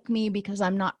don't like me because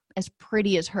I'm not as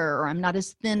pretty as her, or I'm not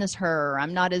as thin as her, or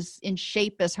I'm not as in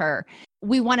shape as her.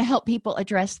 We want to help people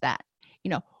address that.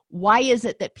 Why is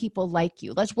it that people like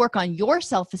you? Let's work on your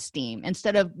self-esteem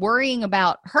instead of worrying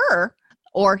about her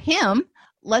or him.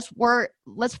 Let's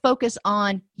focus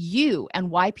on you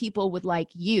and why people would like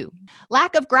you.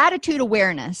 Lack of gratitude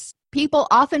awareness. People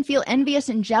often feel envious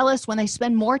and jealous when they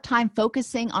spend more time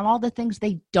focusing on all the things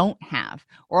they don't have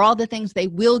or all the things they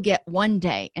will get one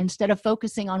day instead of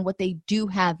focusing on what they do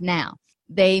have now.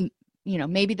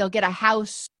 Maybe they'll get a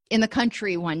house in the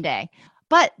country one day,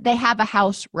 but they have a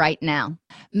house right now.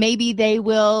 Maybe they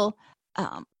will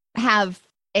have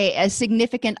a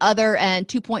significant other and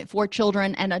 2.4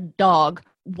 children and a dog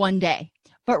one day.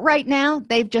 But right now,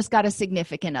 they've just got a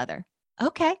significant other.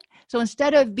 Okay. So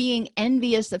instead of being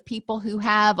envious of people who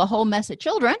have a whole mess of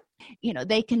children,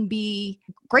 they can be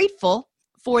grateful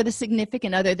for the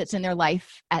significant other that's in their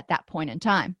life at that point in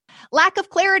time. Lack of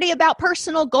clarity about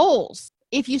personal goals.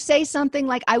 If you say something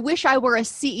like, I wish I were a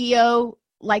CEO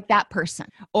like that person,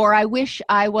 or I wish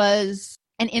I was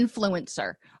an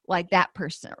influencer like that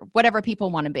person, or whatever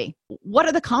people want to be, what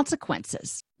are the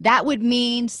consequences? That would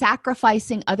mean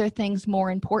sacrificing other things more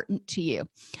important to you.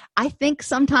 I think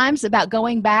sometimes about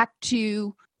going back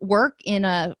to work in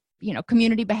a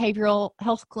community behavioral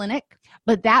health clinic,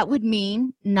 but that would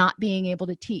mean not being able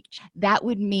to teach. That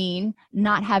would mean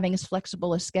not having as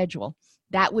flexible a schedule.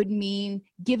 That would mean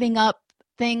giving up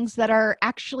things that are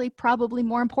actually probably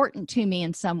more important to me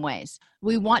in some ways.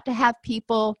 We want to have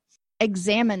people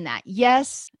examine that.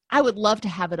 Yes, I would love to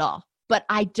have it all, but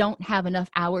I don't have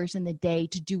enough hours in the day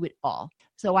to do it all.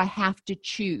 So I have to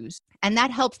choose. And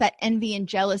that helps that envy and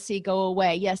jealousy go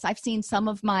away. Yes, I've seen some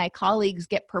of my colleagues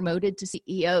get promoted to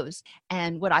CEOs.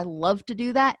 And would I love to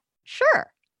do that?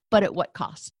 Sure. But at what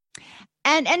cost?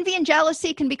 And envy and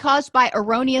jealousy can be caused by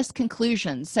erroneous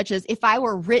conclusions, such as if I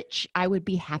were rich, I would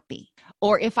be happy.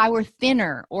 Or if I were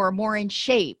thinner or more in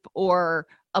shape or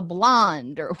a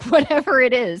blonde or whatever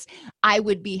it is, I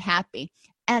would be happy.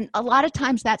 And a lot of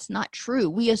times that's not true.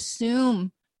 We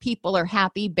assume people are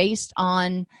happy based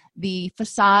on the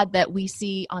facade that we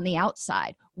see on the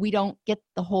outside. We don't get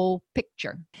the whole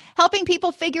picture. Helping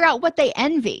people figure out what they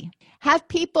envy. Have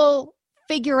people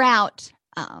figure out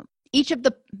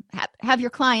have your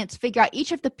clients figure out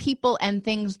each of the people and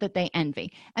things that they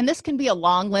envy. And this can be a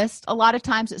long list. A lot of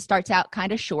times it starts out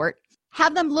kind of short.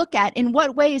 Have them look at in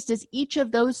what ways does each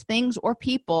of those things or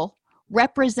people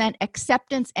represent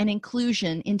acceptance and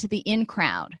inclusion into the in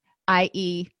crowd,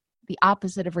 i.e., the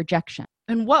opposite of rejection.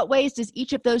 In what ways does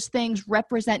each of those things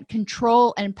represent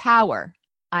control and power,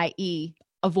 i.e.,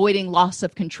 avoiding loss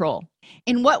of control?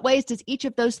 In what ways does each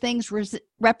of those things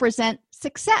represent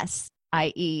success,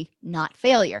 i.e., not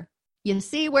failure? You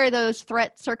see where those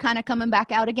threats are kind of coming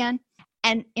back out again?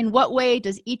 And in what way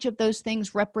does each of those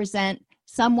things represent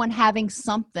someone having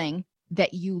something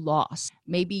that you lost?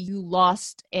 Maybe you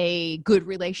lost a good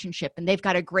relationship and they've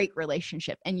got a great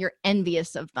relationship and you're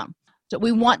envious of them. So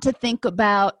we want to think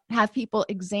about, have people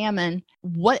examine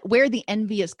where the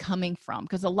envy is coming from,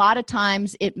 because a lot of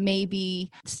times it may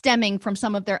be stemming from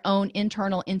some of their own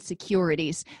internal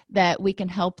insecurities that we can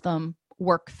help them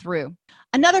work through.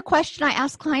 Another question I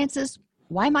ask clients is,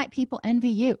 why might people envy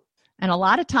you? And a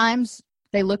lot of times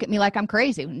they look at me like I'm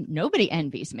crazy. Nobody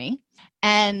envies me.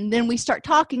 And then we start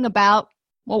talking about,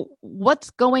 well, what's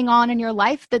going on in your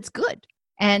life that's good?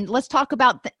 And let's talk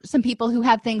about some people who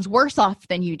have things worse off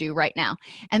than you do right now.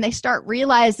 And they start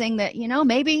realizing that,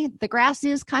 maybe the grass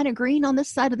is kind of green on this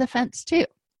side of the fence too.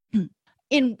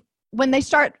 When they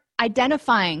start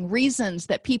identifying reasons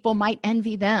that people might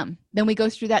envy them, then we go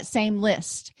through that same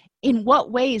list. In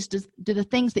what ways do the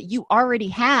things that you already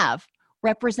have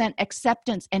represent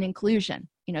acceptance and inclusion?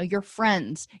 Your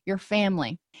friends, your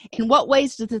family. In what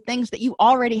ways do the things that you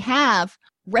already have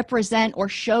represent or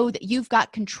show that you've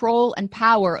got control and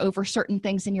power over certain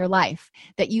things in your life,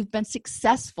 that you've been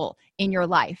successful in your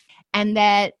life, and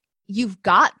that you've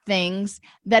got things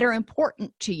that are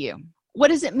important to you? What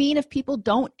does it mean if people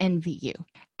don't envy you?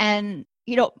 And,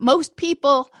 most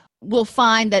people will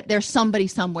find that there's somebody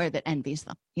somewhere that envies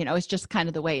them. It's just kind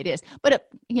of the way it is. But,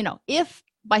 if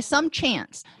by some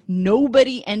chance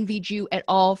nobody envied you at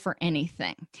all for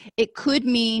anything, it could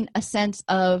mean a sense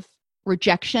of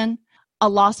rejection, a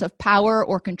loss of power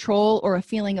or control, or a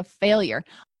feeling of failure.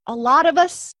 A lot of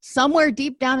us somewhere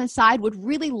deep down inside would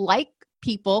really like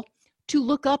people to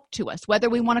look up to us, whether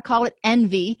we want to call it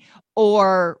envy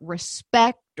or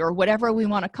respect or whatever we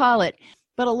want to call it.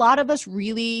 But a lot of us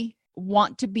really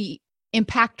want to be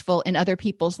impactful in other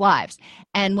people's lives.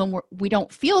 And when we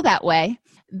don't feel that way,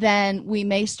 then we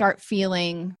may start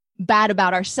feeling bad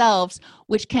about ourselves,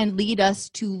 which can lead us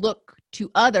to look to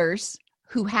others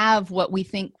who have what we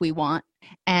think we want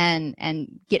and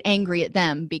get angry at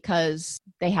them because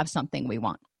they have something we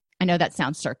want. I know that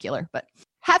sounds circular, but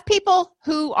have people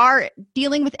who are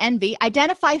dealing with envy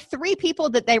identify 3 people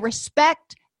that they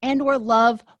respect and or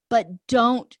love, but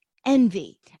don't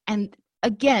envy. And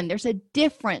again, there's a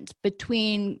difference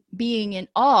between being in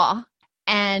awe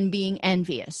and being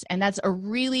envious. And that's a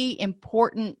really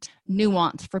important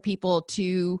nuance for people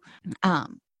to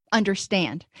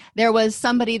understand. There was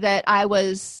somebody that I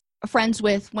was friends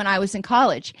with when I was in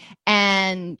college,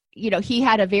 and, he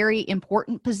had a very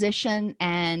important position,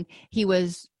 and he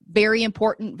was very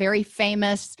important, very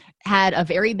famous, had a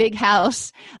very big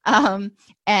house.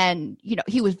 And,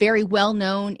 he was very well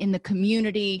known in the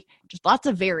community, just lots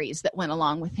of varies that went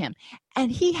along with him.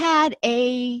 And he had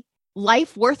a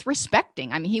life worth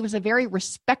respecting. I mean, he was a very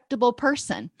respectable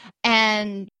person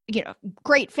and,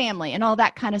 great family and all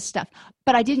that kind of stuff.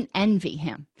 But I didn't envy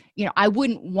him. I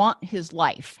wouldn't want his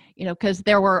life, because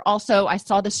there were also, I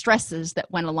saw the stresses that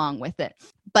went along with it,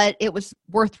 but it was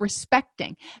worth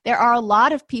respecting. There are a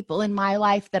lot of people in my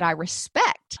life that I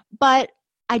respect, but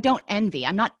I don't envy.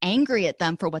 I'm not angry at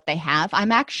them for what they have.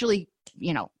 I'm actually,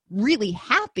 really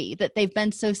happy that they've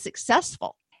been so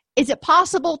successful. Is it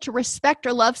possible to respect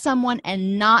or love someone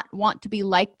and not want to be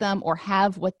like them or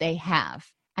have what they have?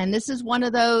 And this is one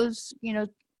of those,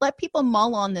 let people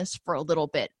mull on this for a little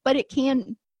bit, but it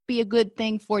can be a good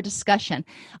thing for discussion.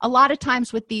 A lot of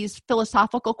times with these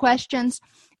philosophical questions,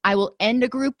 I will end a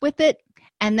group with it,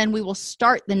 and then we will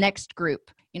start the next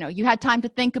group. You had time to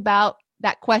think about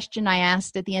that question I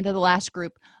asked at the end of the last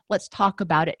group. Let's talk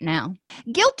about it now.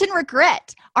 Guilt and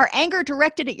regret are anger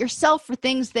directed at yourself for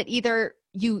things that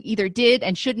you either did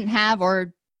and shouldn't have,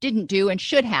 or didn't do and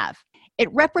should have.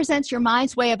 It represents your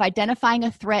mind's way of identifying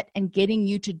a threat and getting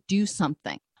you to do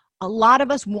something. A lot of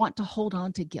us want to hold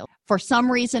on to guilt. For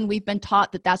some reason, we've been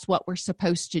taught that that's what we're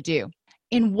supposed to do.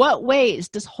 In what ways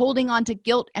does holding on to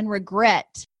guilt and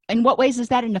regret, in what ways is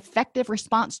that an effective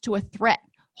response to a threat?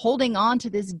 Holding on to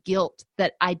this guilt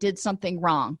that I did something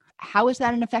wrong. How is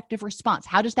that an effective response?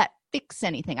 How does that fix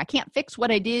anything? I can't fix what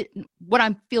I did, what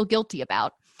I feel guilty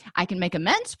about. I can make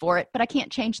amends for it, but I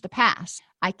can't change the past.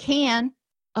 I can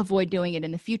avoid doing it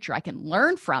in the future. I can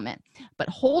learn from it, but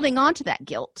holding on to that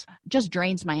guilt just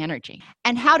drains my energy.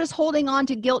 And how does holding on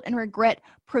to guilt and regret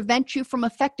prevent you from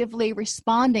effectively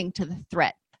responding to the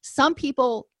threat? Some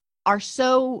people are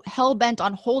so hell-bent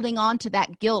on holding on to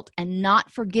that guilt and not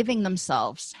forgiving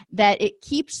themselves that it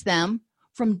keeps them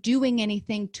from doing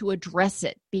anything to address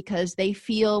it because they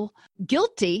feel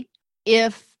guilty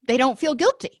if they don't feel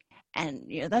guilty.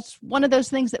 And that's one of those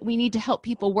things that we need to help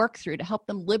people work through, to help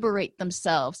them liberate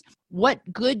themselves. What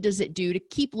good does it do to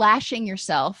keep lashing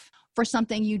yourself for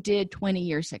something you did 20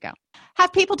 years ago.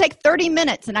 Have people take 30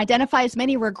 minutes and identify as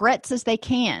many regrets as they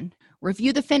can.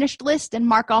 Review the finished list and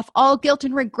mark off all guilt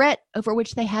and regret over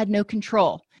which they had no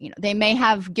control. They may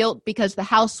have guilt because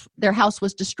their house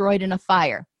was destroyed in a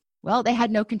fire. Well, they had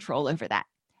no control over that.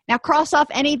 Now, cross off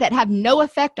any that have no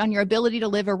effect on your ability to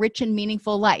live a rich and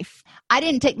meaningful life. I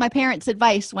didn't take my parents'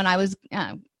 advice when I was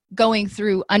going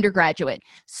through undergraduate.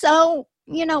 So,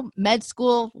 med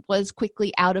school was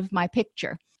quickly out of my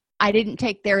picture. I didn't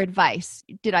take their advice.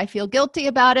 Did I feel guilty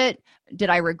about it? Did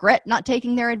I regret not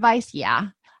taking their advice? Yeah.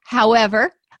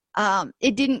 However,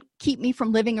 it didn't keep me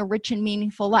from living a rich and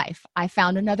meaningful life. I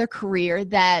found another career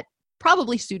that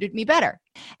probably suited me better.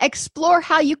 Explore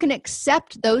how you can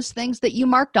accept those things that you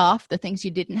marked off, the things you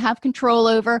didn't have control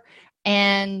over,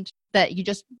 and that you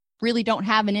just really don't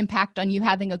have an impact on you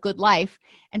having a good life,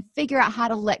 and figure out how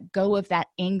to let go of that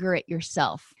anger at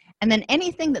yourself. And then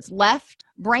anything that's left,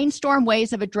 brainstorm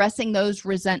ways of addressing those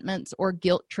resentments or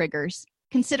guilt triggers.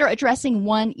 Consider addressing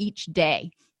one each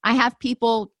day. I have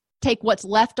people take what's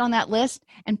left on that list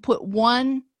and put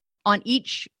one on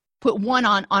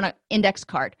an index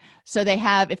card. So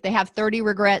if they have 30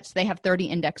 regrets, they have 30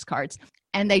 index cards.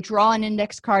 And they draw an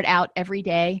index card out every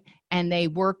day, and they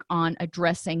work on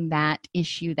addressing that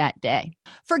issue that day.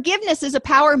 Forgiveness is a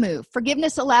power move.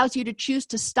 Forgiveness allows you to choose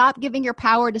to stop giving your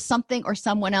power to something or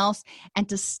someone else and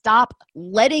to stop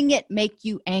letting it make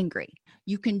you angry.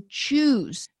 You can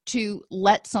choose to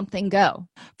let something go.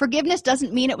 Forgiveness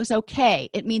doesn't mean it was okay.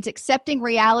 It means accepting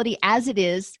reality as it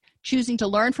is, choosing to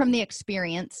learn from the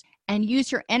experience, and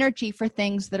use your energy for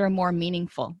things that are more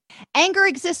meaningful. Anger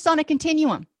exists on a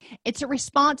continuum. It's a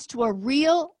response to a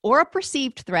real or a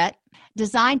perceived threat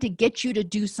designed to get you to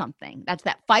do something. That's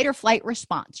that fight or flight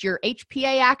response. Your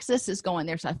HPA axis is going,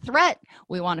 there's a threat.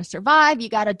 We want to survive. You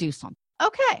got to do something.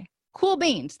 Okay, cool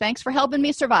beans. Thanks for helping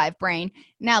me survive, brain.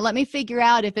 Now let me figure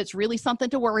out if it's really something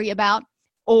to worry about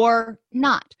or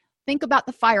not. Think about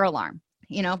the fire alarm.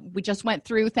 We just went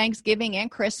through Thanksgiving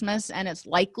and Christmas, and it's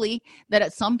likely that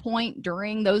at some point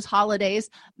during those holidays,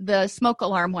 the smoke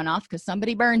alarm went off because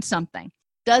somebody burned something.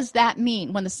 Does that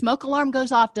mean when the smoke alarm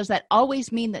goes off, does that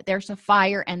always mean that there's a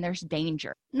fire and there's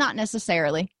danger? Not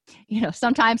necessarily.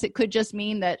 Sometimes it could just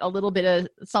mean that a little bit of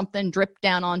something dripped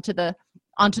down onto the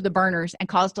burners and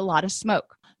caused a lot of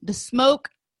smoke. The smoke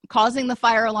causing the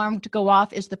fire alarm to go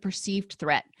off is the perceived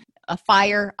threat. A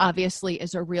fire obviously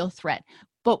is a real threat.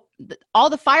 But all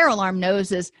the fire alarm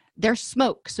knows is there's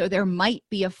smoke, so there might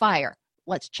be a fire.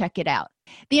 Let's check it out.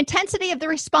 The intensity of the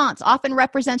response often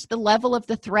represents the level of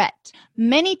the threat.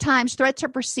 Many times, threats are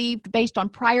perceived based on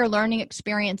prior learning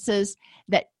experiences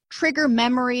that trigger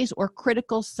memories or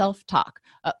critical self-talk.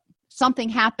 Something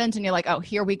happens and you're like, oh,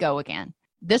 here we go again.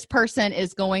 This person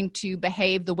is going to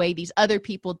behave the way these other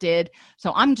people did,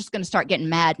 so I'm just going to start getting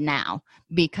mad now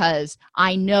because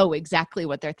I know exactly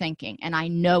what they're thinking and I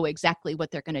know exactly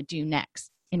what they're going to do next.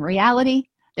 In reality,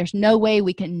 there's no way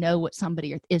we can know what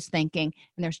somebody is thinking,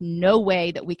 and there's no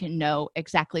way that we can know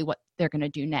exactly what they're going to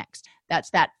do next. That's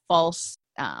that false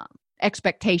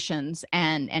expectations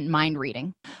and mind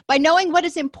reading. By knowing what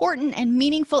is important and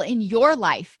meaningful in your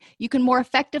life, you can more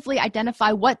effectively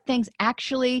identify what things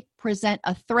actually present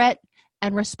a threat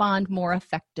and respond more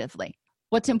effectively.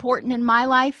 What's important in my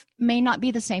life may not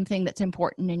be the same thing that's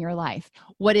important in your life.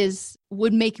 What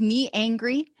would make me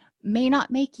angry may not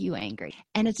make you angry.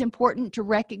 And it's important to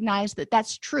recognize that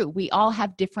that's true. We all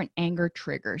have different anger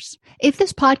triggers. If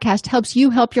this podcast helps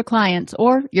you help your clients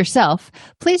or yourself,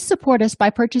 please support us by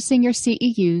purchasing your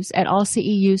CEUs at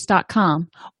allceus.com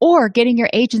or getting your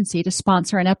agency to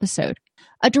sponsor an episode.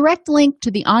 A direct link to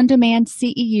the on-demand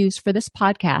CEUs for this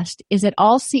podcast is at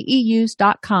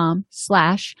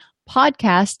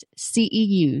allceus.com/podcast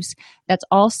CEUs. That's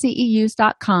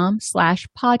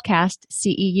allceus.com/podcast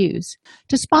CEUs.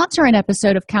 To sponsor an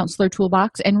episode of Counselor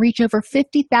Toolbox and reach over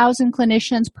 50,000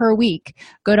 clinicians per week,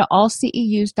 go to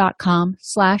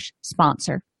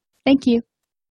allceus.com/sponsor. Thank you.